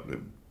other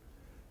problems.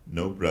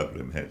 No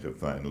problem has a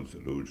final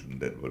solution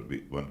that what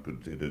one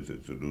considers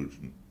a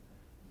solution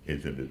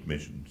is an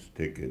admissions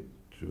ticket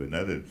to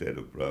another set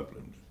of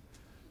problems.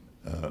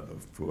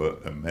 For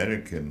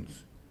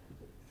Americans,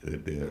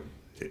 their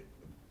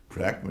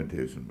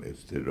pragmatism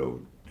is the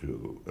road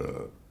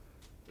to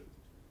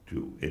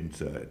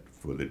insight.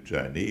 For the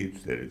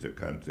Chinese, there is a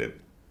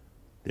concept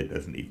that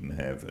doesn't even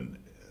have an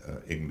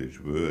English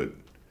word,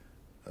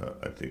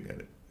 I think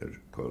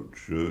called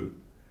shu,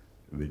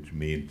 which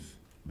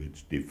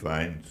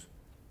defines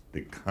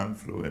the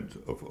confluence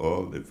of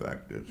all the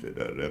factors that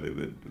are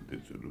relevant to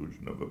the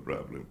solution of a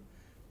problem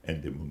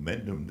and the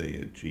momentum they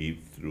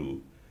achieve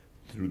through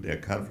their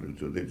confluence.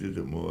 So this is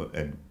a more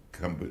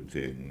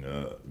encompassing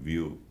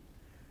view.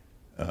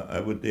 I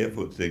would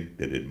therefore think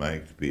that in my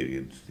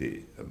experience,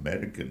 the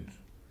Americans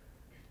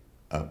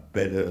are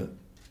better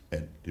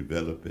at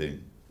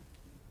developing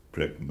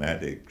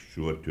pragmatic,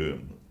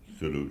 short-term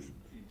solutions.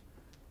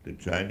 The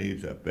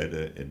Chinese are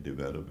better in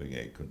developing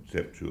a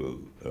conceptual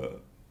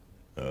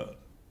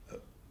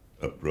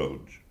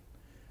approach,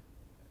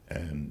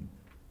 and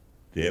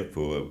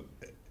therefore,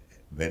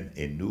 when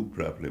a new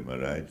problem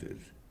arises,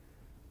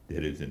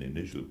 there is an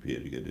initial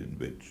period in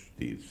which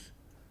these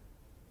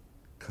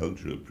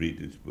cultural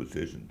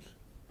predispositions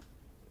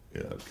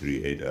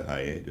create a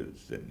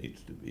hiatus that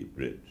needs to be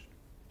bridged.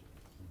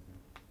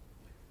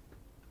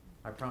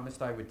 I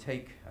promised I would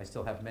take, I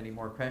still have many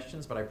more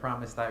questions, but I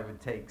promised I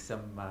would take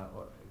some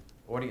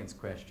audience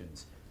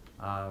questions.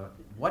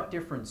 What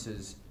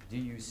differences do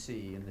you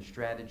see in the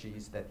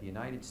strategies that the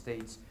United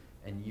States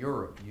and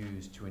Europe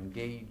use to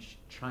engage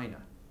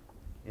China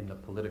in the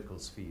political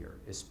sphere,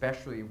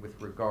 especially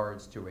with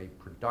regards to a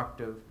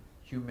productive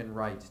human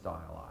rights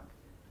dialogue?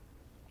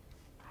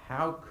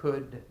 How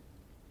could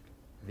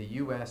the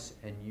U.S.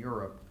 and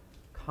Europe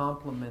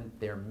complement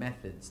their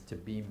methods to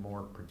be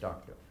more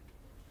productive?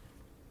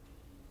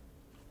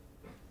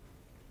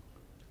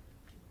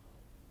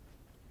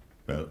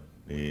 Well,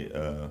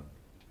 the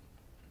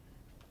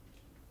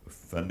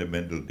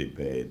fundamental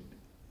debate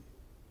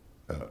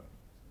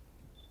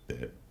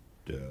that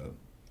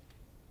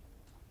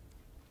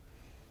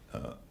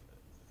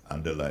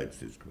underlies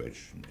this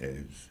question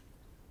is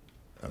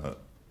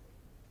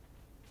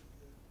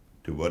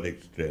to what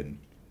extent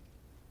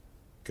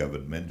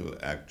governmental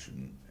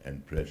action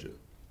and pressure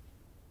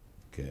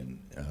can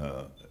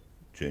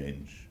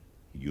change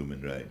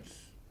human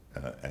rights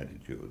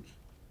attitudes.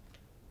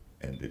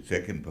 And the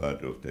second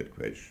part of that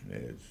question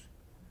is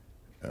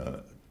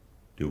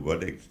to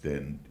what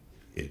extent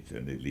it's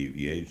an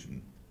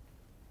alleviation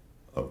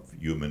of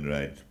human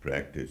rights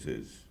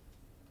practices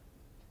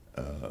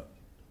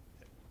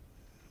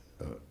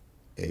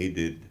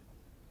aided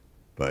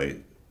by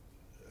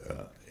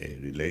a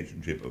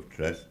relationship of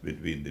trust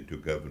between the two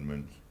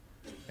governments,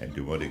 and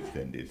to what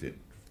extent is it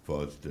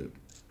fostered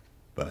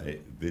by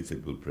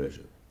visible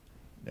pressure.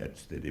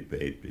 That's the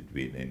debate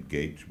between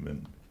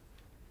engagement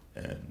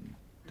and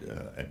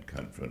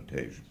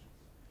confrontation.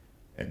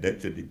 And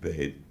that's a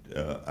debate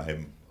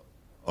I'm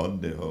on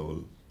the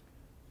whole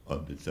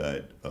on the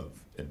side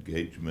of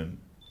engagement,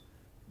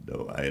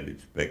 though I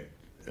respect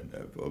and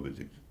I've always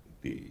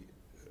the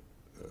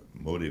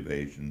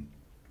motivation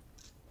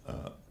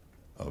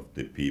of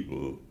the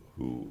people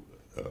who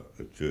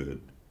assert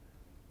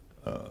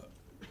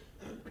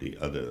the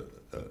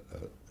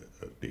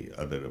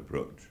other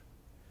approach.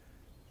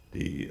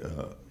 The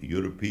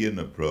European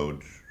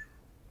approach,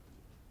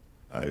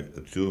 I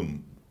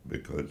assume,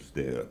 because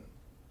their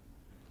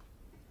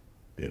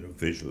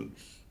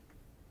officials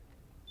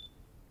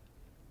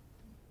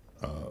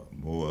are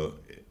more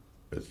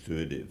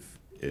assertive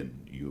in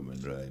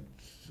human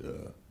rights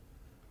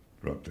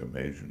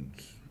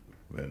proclamations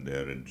when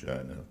they're in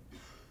China.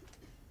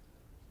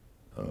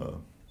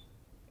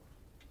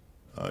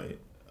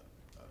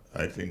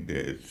 I think there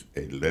is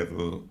a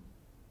level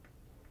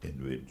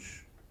in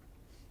which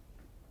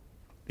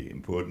the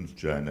importance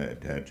China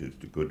attaches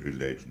to good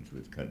relations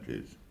with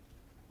countries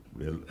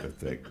will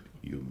affect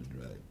human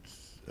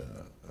rights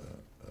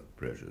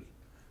pressures.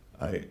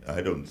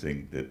 I don't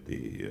think that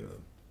the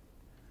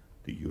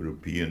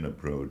European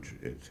approach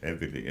is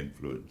heavily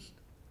influenced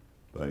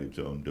by its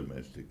own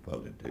domestic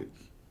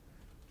politics,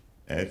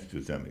 as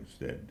to some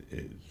extent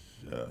is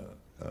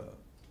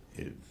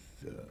is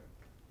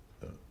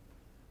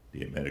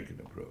the American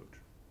approach.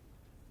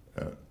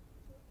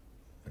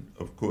 And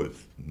of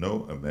course,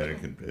 no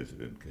American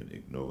president can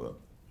ignore,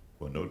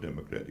 or no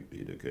democratic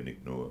leader can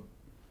ignore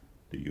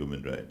the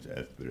human rights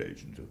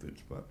aspirations of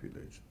its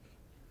populations.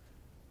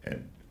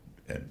 And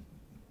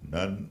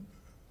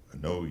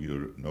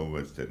no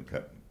Western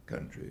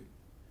country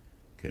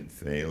can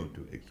fail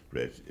to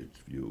express its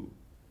view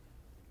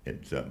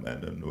in some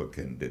manner, nor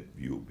can that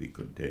view be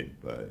contained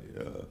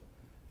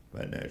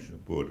by national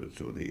borders.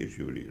 So the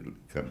issue really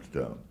comes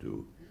down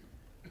to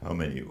how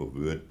many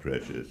overt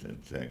pressures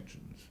and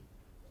sanctions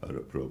are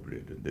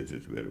appropriate, and this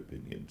is where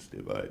opinions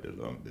divide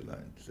along the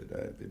lines that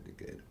I have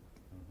indicated.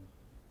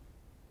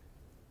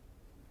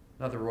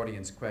 Another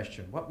audience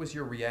question. What was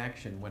your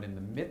reaction when in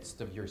the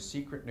midst of your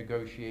secret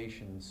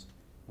negotiations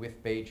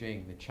with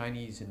Beijing, the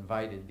Chinese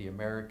invited the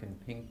American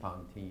ping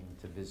pong team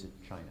to visit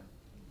China?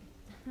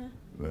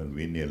 Well,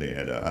 we nearly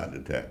had a heart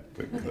attack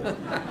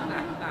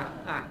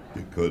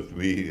because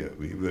we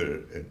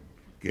were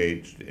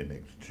engaged in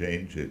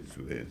exchanges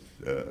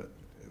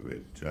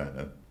with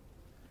China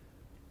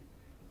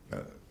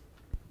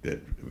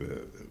that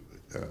were,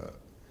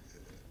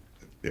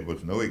 there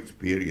was no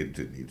experience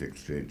in these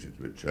exchanges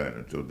with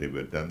China, so they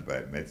were done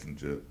by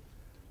messenger.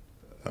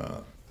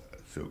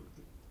 So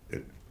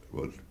it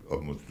was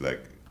almost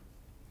like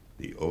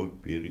the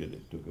old period.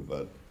 It took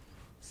about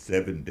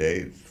 7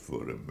 days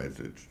for a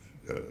message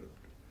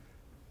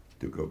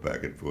to go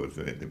back and forth.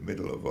 So in the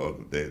middle of all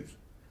of this,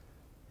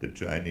 the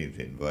Chinese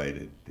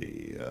invited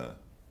the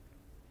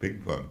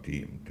ping pong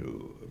team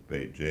to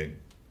Beijing,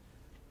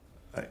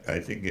 I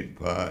think in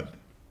part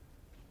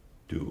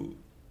to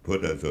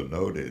put us on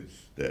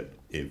notice that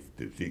if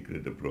the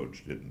secret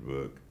approach didn't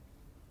work,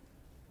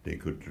 they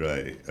would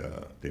try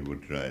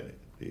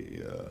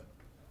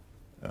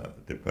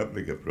the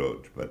public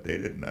approach, but they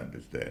didn't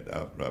understand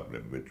our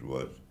problem, which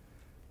was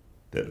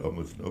that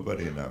almost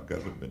nobody in our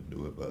government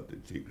knew about the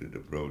secret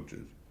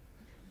approaches.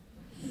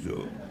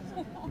 So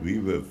we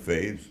were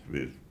faced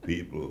with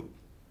people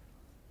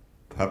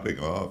popping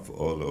off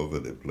all over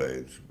the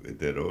place with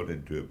their own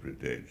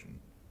interpretation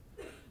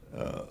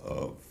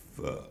of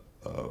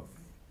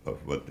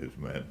what this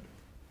meant.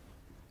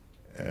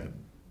 And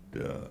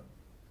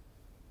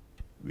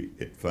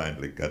it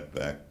finally got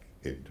back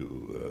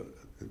into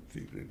the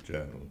secret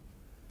channel,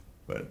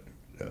 but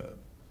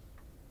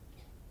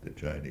the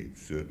Chinese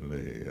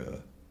certainly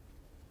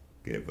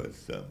gave us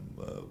some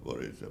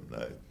worrisome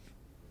nights.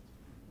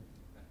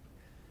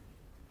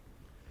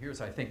 Here's,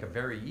 I think, a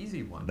very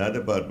easy one. Not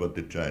about what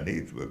the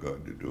Chinese were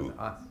going to do,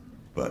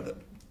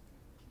 but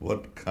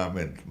what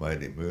comments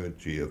might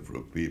emerge here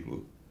from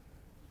people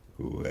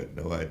who had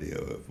no idea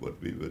of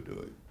what we were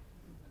doing.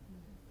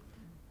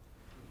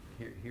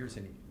 Here's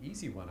an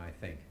easy one, I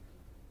think.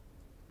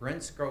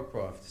 Brent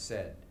Scowcroft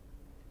said,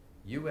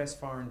 U.S.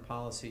 foreign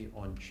policy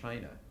on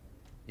China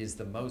is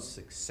the most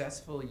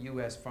successful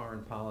U.S.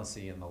 foreign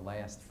policy in the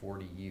last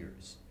 40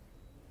 years.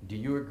 Do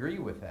you agree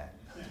with that?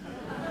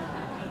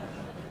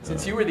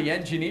 Since you were the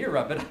engineer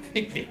of it, I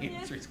think the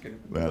answer is good.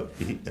 Well,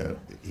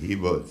 he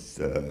was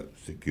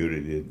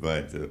security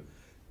advisor.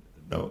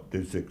 No,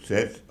 the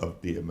success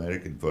of the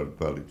American foreign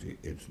policy,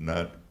 it's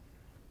not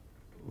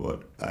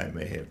what I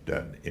may have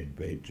done in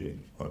Beijing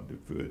on the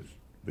first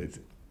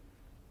visit.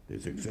 The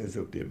success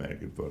of the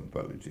American foreign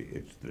policy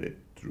is that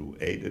through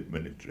aid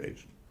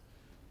administration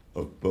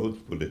of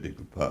both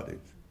political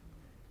parties,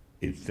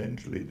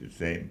 essentially the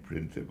same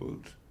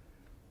principles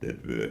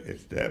that were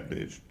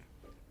established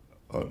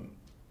on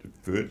the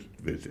first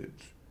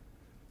visits,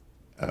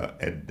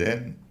 and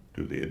then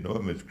to the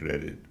enormous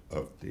credit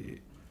of the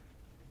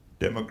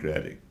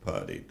Democratic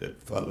Party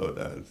that followed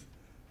us,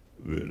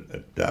 were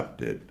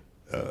adopted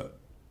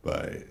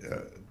by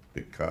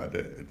the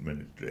Carter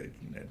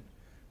administration and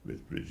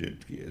with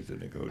Brzezinski as a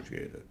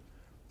negotiator.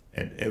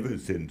 And ever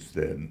since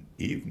then,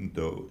 even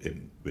though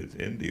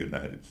within the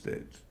United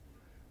States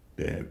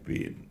there have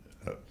been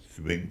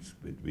swings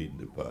between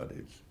the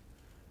parties,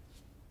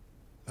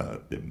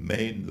 the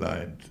main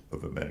lines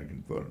of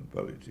American foreign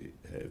policy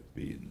have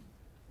been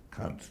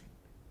constant.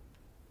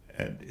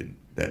 And in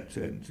that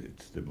sense,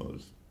 it's the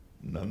most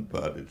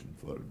nonpartisan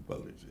foreign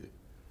policy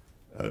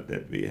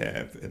that we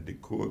have, and the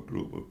core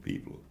group of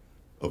people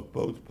of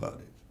both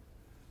parties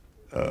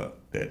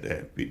that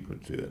have been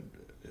concerned,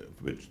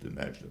 of which the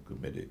National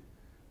Committee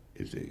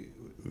is a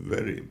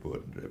very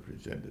important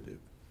representative,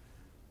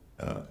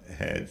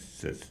 has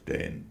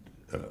sustained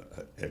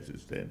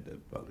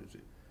that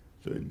policy.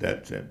 So in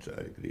that sense,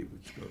 I agree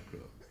with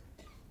Scowcroft.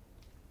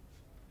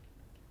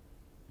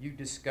 You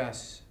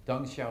discuss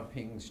Deng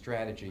Xiaoping's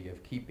strategy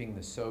of keeping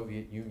the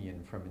Soviet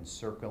Union from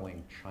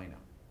encircling China.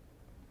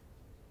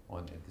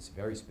 This is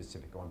very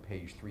specific on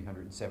page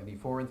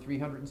 374 and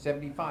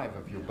 375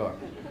 of your book.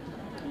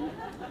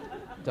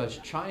 Does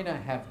China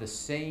have the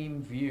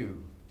same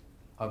view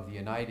of the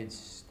United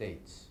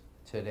States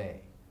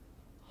today,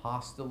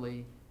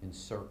 hostilely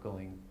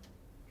encircling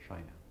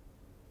China?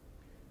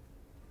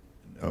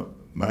 No,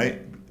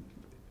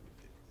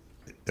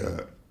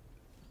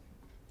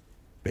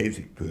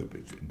 basic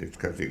purpose in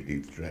discussing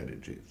these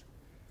strategies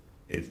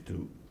is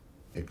to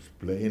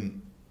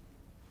explain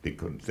the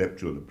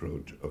conceptual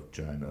approach of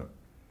China,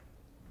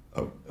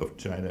 of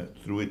China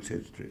through its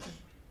history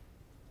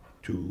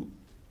to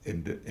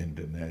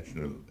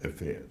international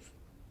affairs.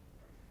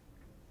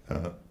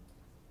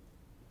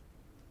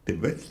 The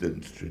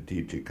Western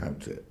strategic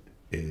concept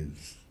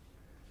is,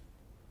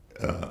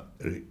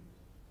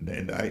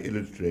 and I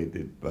illustrate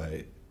it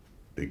by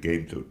the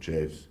games of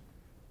chess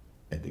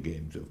and the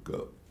games of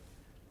Go.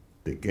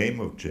 The game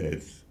of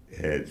chess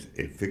has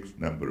a fixed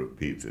number of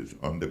pieces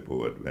on the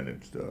board when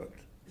it starts,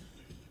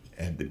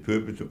 and the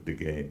purpose of the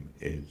game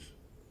is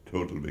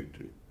total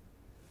victory.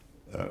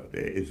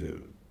 There is a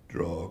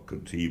draw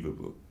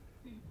conceivable,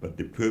 but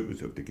the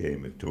purpose of the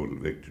game is total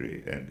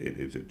victory, and it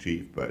is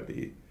achieved by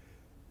the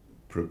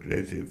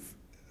progressive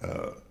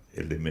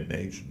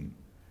elimination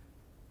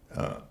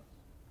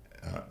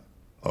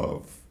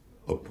of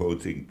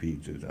opposing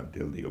pieces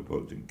until the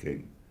opposing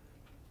king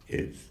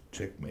is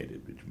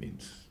checkmated, which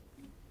means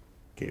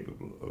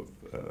capable of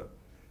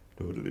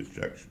total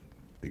destruction.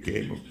 The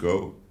game of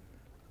Go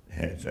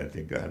has, I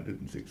think,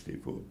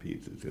 164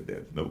 pieces, and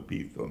there's no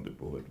piece on the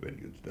board when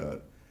you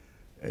start.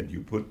 And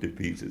you put the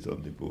pieces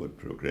on the board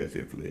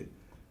progressively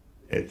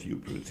as you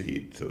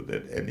proceed, so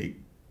that any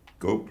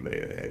Go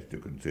player has to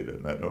consider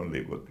not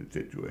only what the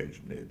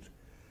situation is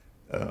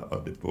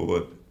on the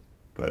board,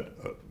 but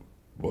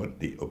what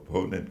the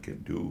opponent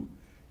can do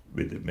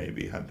with the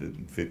maybe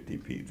 150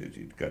 pieces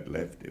he's got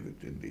left if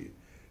it's in the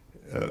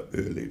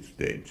early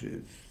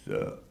stages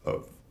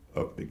of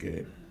the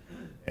game.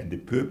 And the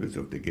purpose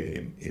of the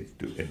game is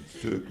to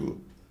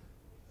encircle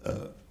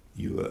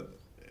your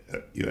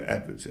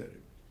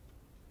adversary.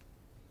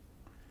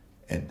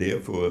 And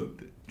therefore,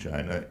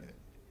 China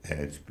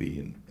has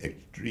been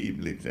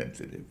extremely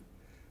sensitive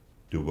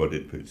to what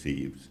it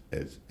perceives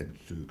as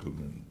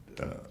encirclement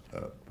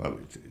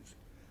policies.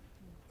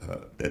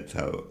 That's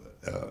how,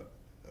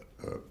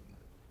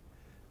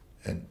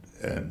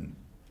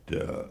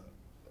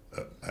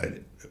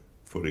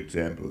 for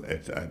example,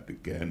 as I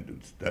began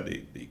to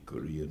study the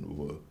Korean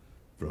War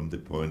from the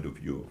point of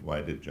view of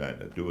why did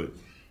China do it,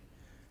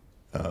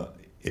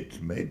 its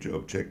major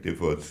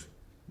objective was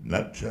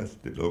not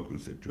just the local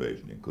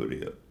situation in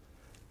Korea,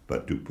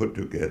 but to put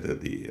together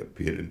the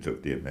appearance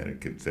of the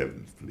American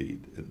Seventh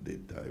Fleet in the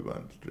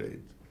Taiwan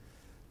Straits,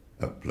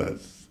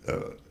 plus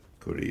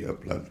Korea,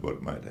 plus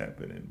what might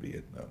happen in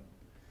Vietnam.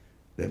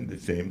 Then the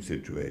same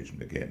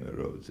situation again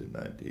arose in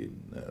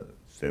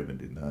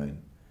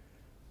 1979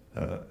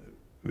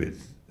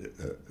 with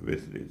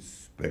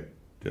respect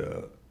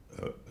to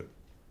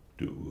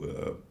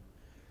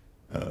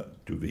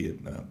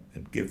Vietnam.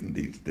 And given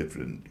these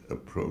different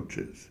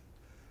approaches,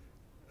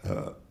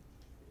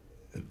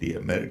 the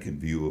American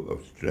view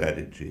of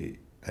strategy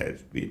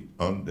has been,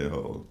 on the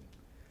whole,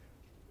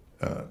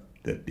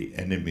 that the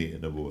enemy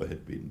in a war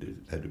had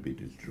to be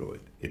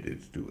destroyed. It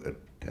is to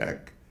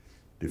attack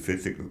the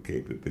physical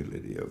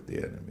capability of the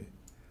enemy.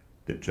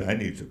 The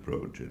Chinese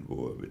approach in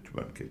war, which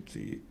one can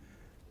see,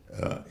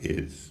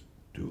 is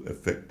to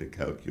affect the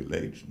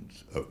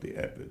calculations of the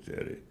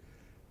adversary,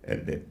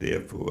 and that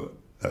therefore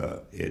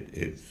it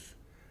is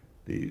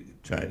the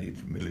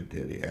Chinese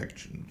military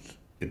actions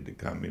in the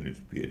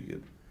communist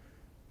period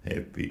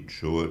have been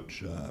short,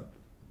 sharp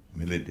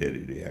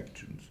military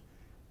reactions,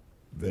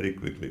 very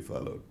quickly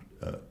followed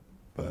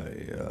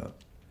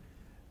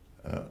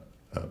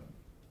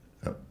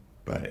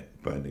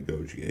by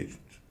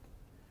negotiations.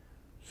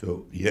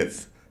 So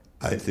yes,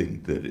 I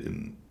think that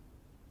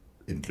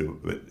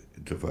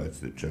insofar as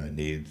the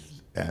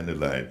Chinese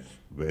analyze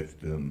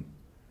Western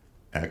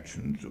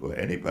actions or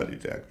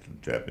anybody's actions,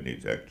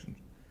 Japanese actions,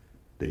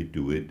 they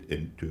do it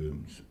in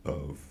terms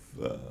of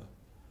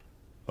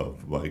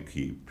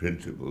Waikiki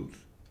principles.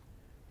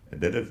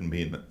 And that doesn't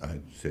mean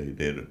I'd say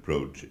their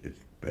approach is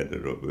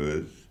better or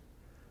worse,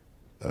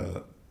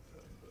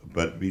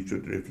 but we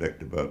should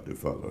reflect about the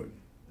following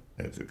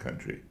as a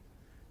country.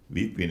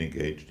 We've been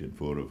engaged in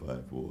 4 or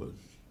 5 wars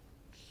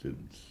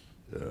since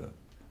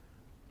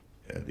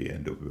at the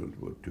end of World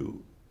War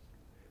II.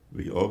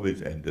 We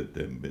always ended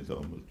them with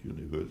almost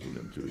universal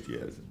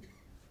enthusiasm,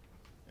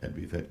 and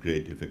we've had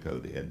great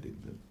difficulty ending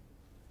them.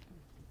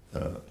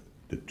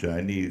 The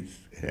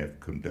Chinese have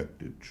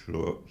conducted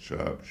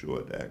sharp,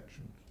 short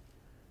actions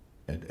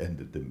and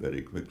ended them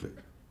very quickly.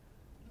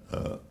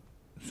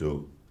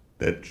 So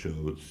that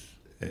shows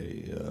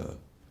a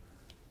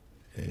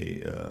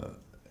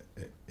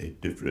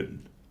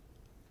different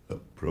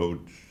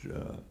approach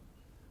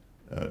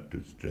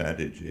to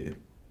strategy,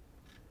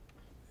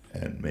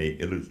 and may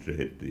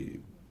illustrate the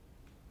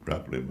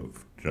problem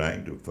of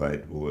trying to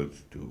fight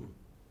wars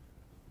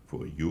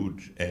for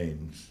huge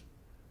aims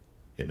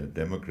in a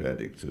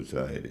democratic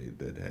society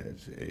that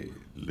has a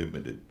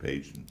limited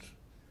patience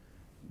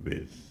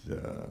with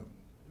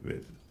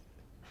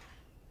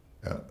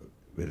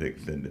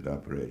extended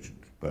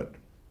operations. But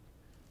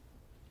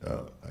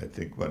I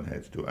think one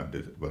has to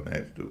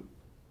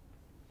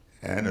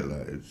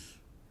analyze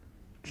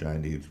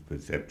Chinese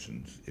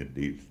perceptions in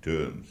these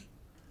terms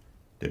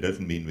That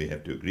doesn't mean we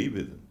have to agree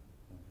with them,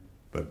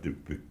 but the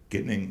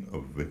beginning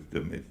of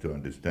wisdom is to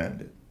understand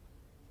it.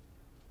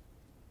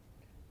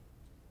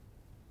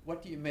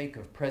 What do you make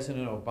of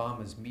President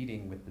Obama's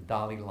meeting with the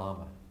Dalai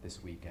Lama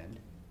this weekend?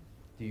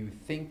 Do you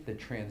think the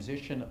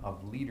transition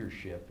of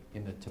leadership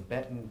in the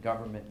Tibetan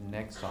government in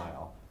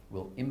exile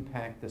will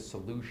impact the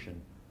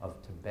solution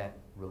of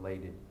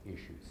Tibet-related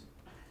issues?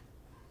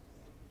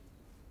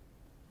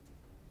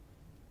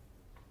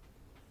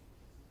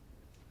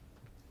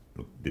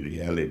 Look, the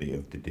reality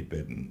of the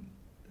Tibetan,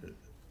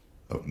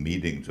 of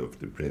meetings of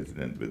the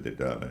president with the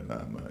Dalai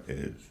Lama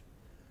is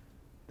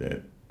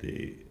that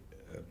the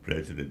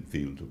president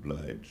feels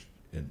obliged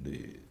in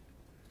the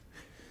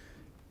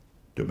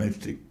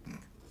domestic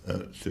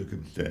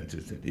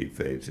circumstances that he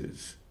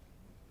faces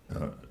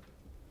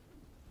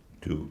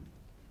to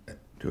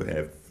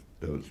have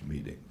those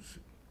meetings.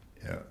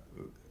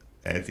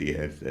 As he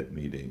has that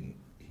meeting,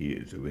 he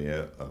is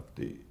aware of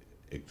the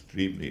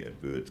extremely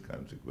adverse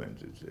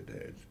consequences it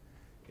has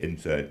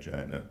inside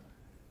China,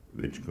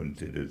 which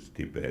considers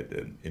Tibet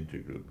an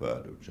integral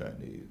part of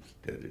Chinese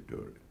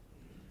territory.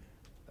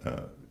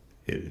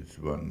 It is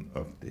one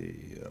of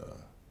the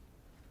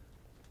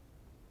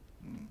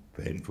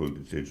painful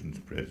decisions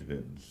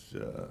presidents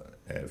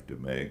have to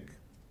make,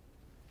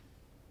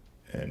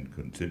 and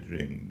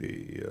considering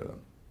the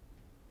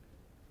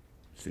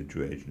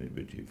situation in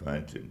which he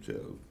finds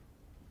himself,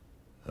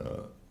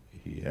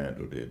 he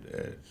handled it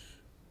as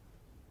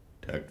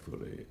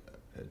tactfully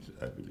as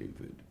I believe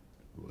it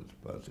was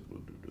possible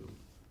to do.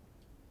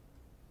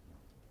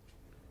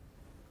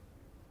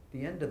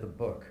 The end of the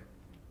book,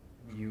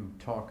 you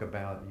talk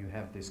about, you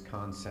have this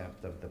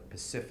concept of the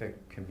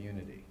Pacific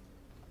community,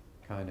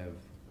 kind of,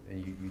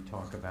 and you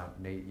talk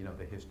about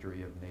the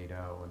history of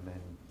NATO, and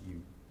then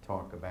you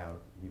talk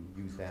about, you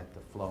use that to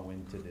flow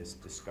into this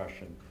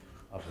discussion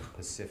of a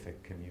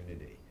Pacific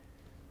community,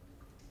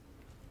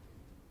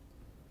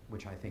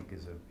 which I think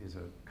is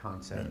a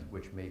concept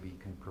which maybe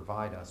can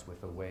provide us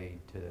with a way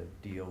to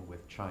deal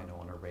with China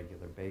on a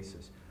regular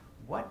basis.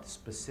 What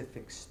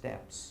specific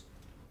steps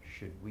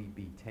should we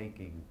be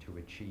taking to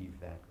achieve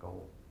that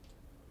goal?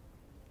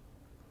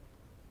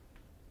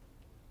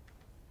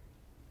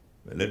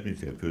 Well, let me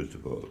say first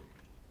of all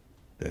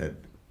that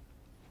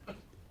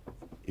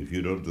if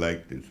you don't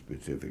like the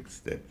specific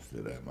steps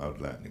that I'm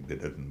outlining,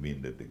 that doesn't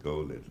mean that the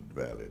goal isn't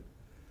valid.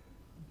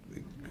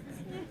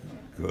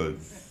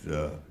 Because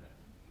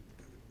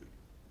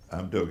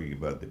I'm talking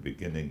about the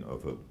beginning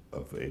of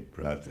a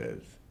process,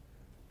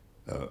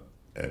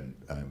 and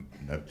I'm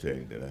not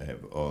saying that I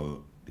have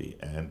all the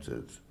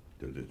answers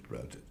to this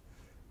process.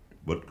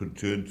 What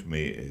concerns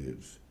me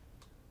is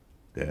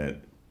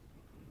that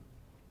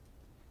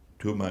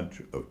too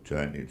much of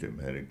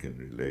Chinese-American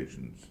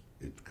relations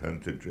is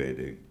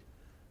concentrating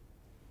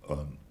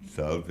on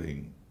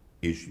solving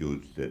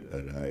issues that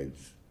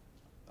arise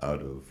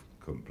out of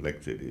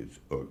complexities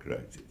or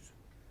crises.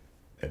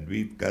 And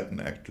we've gotten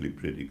actually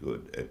pretty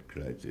good at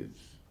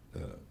crisis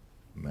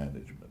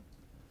management,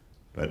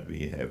 but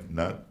we have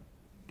not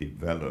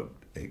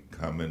developed a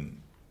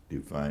common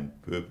defined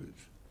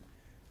purpose.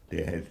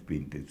 There has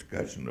been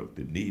discussion of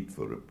the need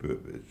for a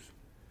purpose,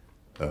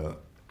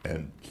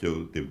 and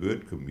so the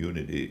word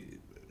community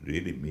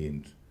really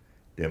means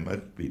there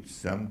must be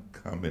some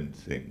common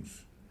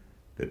things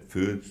that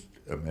first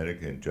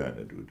America and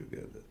China do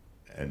together,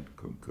 and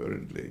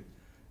concurrently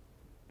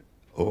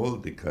all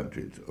the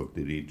countries of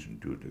the region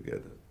do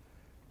together.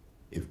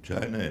 If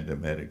China and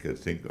America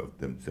think of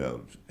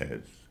themselves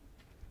as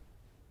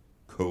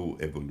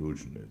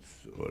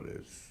co-evolutionists or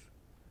as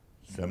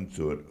some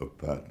sort of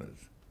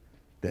partners,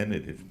 then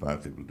it is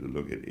possible to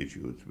look at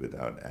issues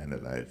without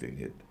analyzing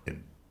it,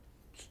 and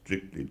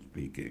strictly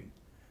speaking,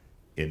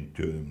 in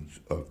terms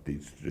of the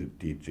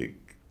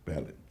strategic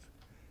balance.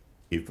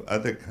 If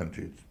other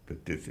countries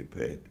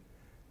participate,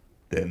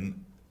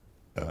 then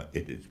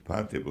it is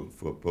possible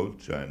for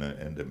both China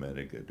and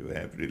America to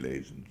have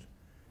relations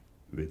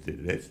with the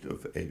rest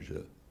of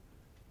Asia.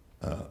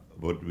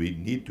 What we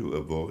need to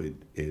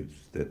avoid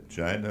is that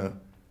China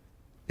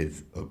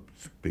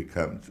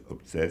becomes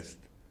obsessed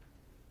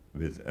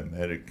with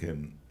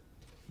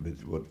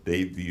what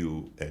they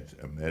view as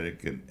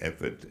American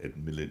efforts at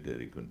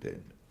military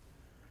containment,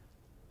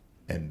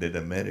 and that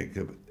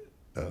America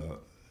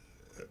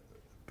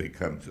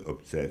becomes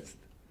obsessed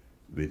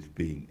with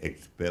being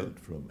expelled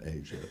from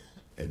Asia,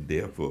 and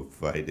therefore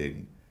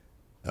fighting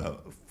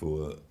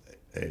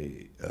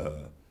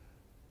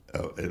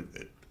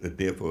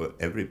therefore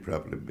every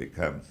problem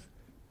becomes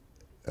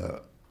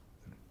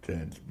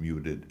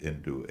transmuted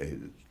into a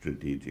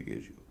strategic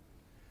issue.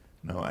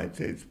 Now, I'd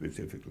say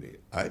specifically,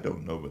 I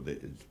don't know whether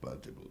it's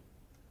possible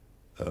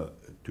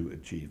to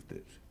achieve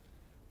this,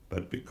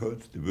 but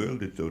because the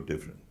world is so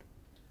different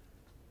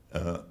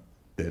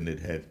than it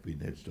has been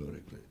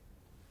historically,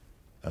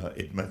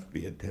 it must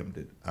be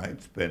attempted.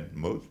 I'd spent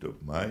most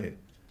of my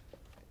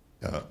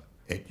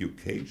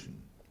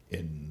education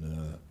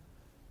in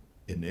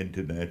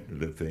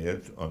international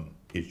affairs on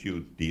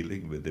issues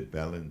dealing with the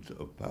balance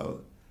of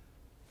power.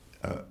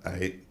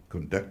 I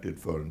conducted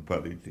foreign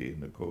policy in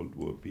the Cold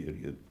War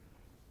period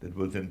that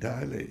was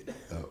entirely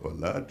or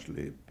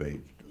largely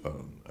based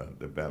on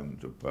the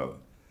balance of power.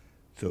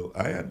 So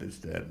I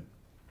understand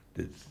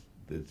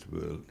this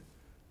world.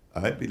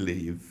 I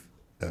believe,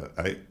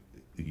 I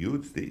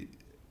use the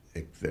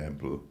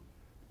example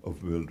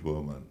of World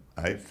War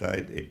I. I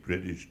cite a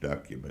British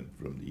document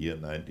from the year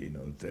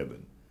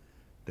 1907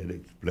 that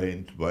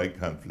explains why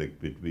conflict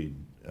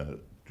between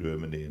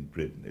Germany and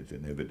Britain is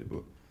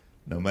inevitable,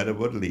 no matter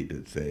what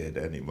leaders say at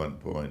any one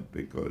point,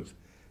 because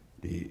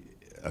the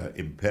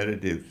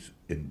imperatives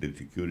in the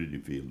security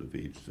field of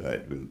each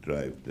side will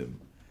drive them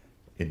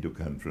into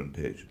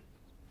confrontation.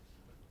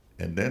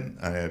 And then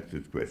I ask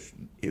this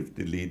question: if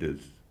the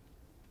leaders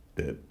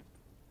that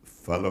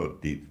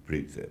followed these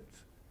precepts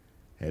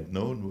had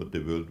known what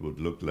the world would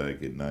look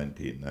like in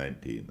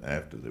 1919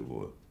 after the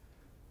war,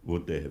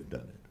 would they have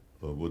done it?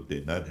 Or would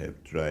they not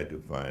have tried to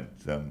find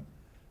some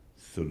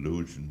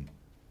solution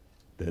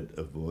that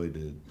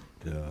avoided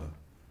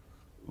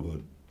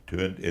what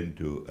turned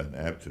into an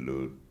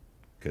absolute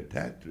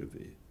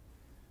catastrophe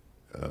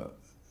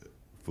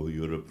for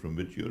Europe, from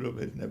which Europe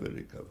has never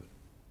recovered?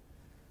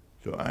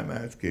 So I'm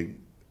asking,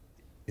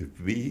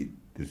 if we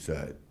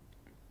decide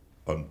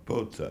on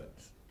both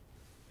sides,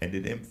 and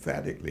it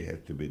emphatically has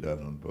to be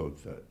done on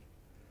both sides,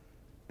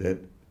 that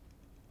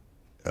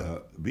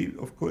we,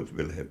 of course,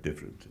 will have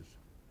differences,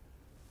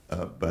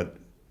 but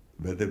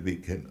whether we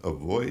can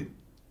avoid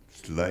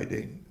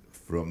sliding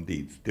from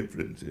these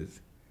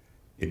differences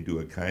into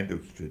a kind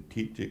of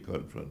strategic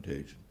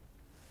confrontation,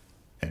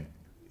 and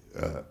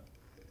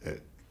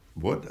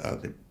what are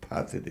the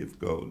positive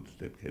goals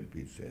that can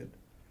be set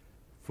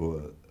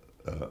for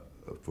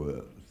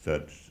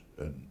such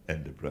an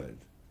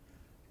enterprise?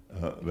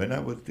 When I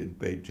was in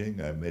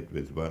Beijing, I met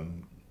with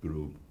one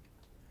group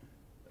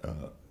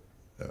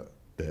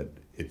that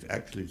is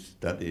actually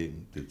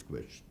studying this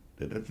question.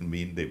 That doesn't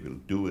mean they will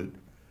do it,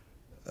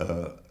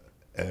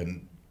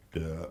 and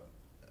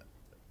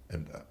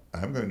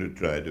I'm going to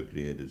try to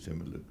create a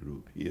similar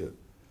group here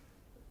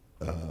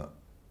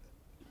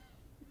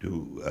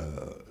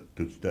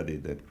to study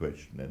that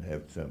question and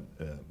have some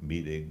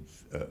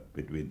meetings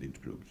between these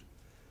groups.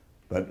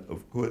 But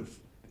of course,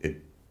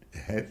 it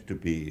has to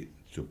be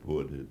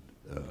supported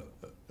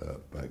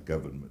by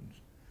governments.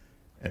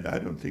 And I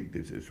don't think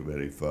this is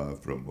very far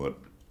from what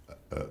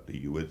the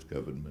U.S.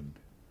 government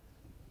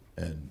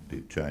and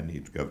the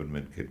Chinese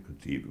government can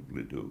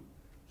conceivably do.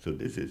 So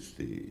this is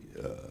the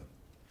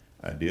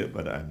idea,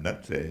 but I'm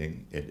not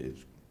saying it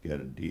is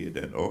guaranteed,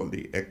 and all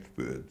the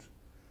experts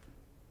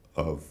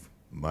of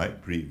my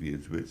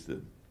previous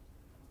wisdom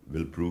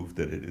will prove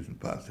that it isn't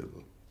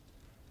possible.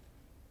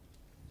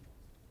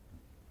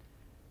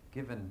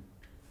 Given,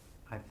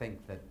 I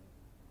think that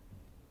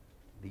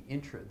the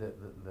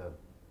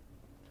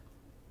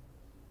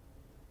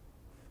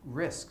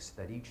risks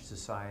that each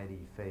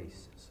society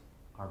faces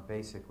are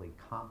basically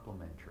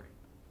complementary.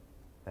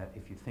 That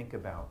if you think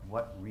about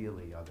what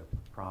really are the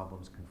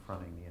problems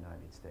confronting the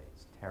United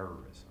States,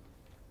 terrorism,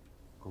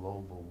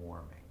 global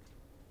warming,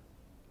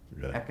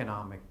 Right.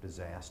 economic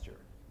disaster,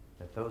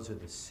 that those are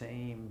the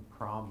same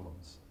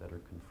problems that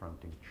are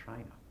confronting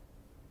China.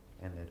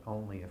 And that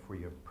only if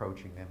we're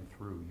approaching them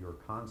through your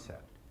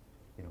concept,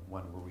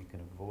 one where we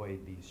can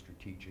avoid these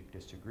strategic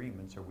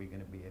disagreements, are we going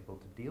to be able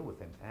to deal with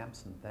them.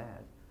 Absent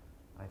that,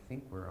 I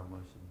think we're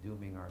almost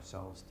dooming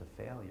ourselves to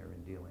failure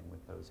in dealing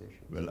with those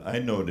issues. Well, I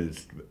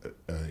noticed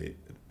a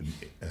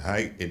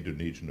high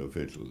Indonesian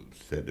official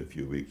said a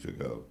few weeks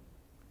ago,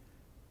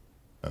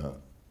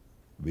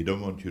 we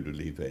don't want you to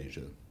leave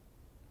Asia,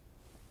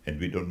 and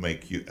we don't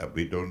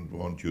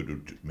want you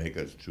to make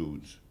us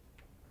choose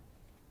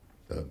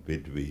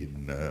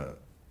between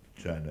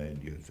China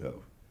and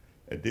yourself.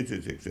 And this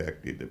is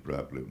exactly the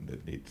problem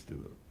that needs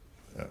to,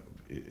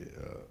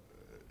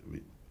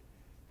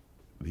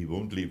 we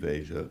won't leave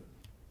Asia,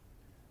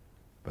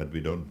 but we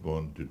don't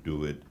want to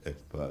do it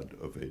as part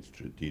of a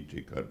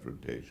strategic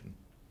confrontation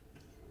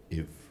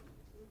if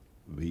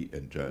we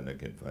and China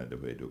can find a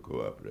way to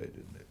cooperate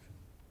in this.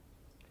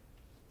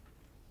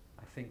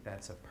 I think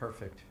that's a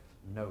perfect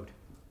note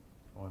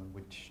on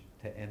which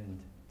to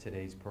end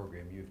today's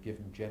program. You've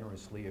given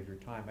generously of your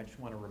time. I just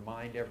want to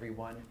remind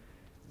everyone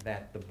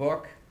that the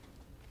book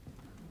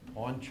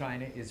on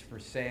China is for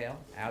sale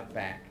out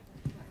back,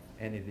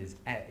 and it is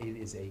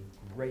a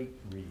great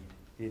read.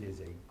 It is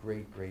a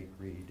great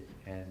read.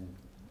 And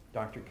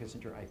Dr.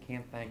 Kissinger, I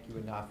can't thank you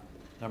enough.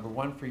 Number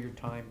one, for your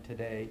time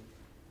today.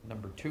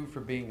 Number two, for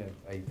being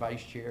a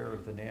vice chair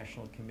of the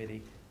National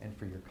Committee, and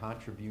for your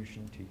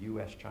contribution to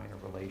U.S. China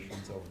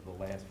relations over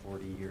the last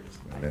 40 years.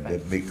 And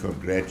let me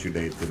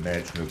congratulate the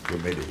National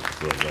Committee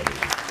for what it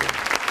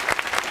has done.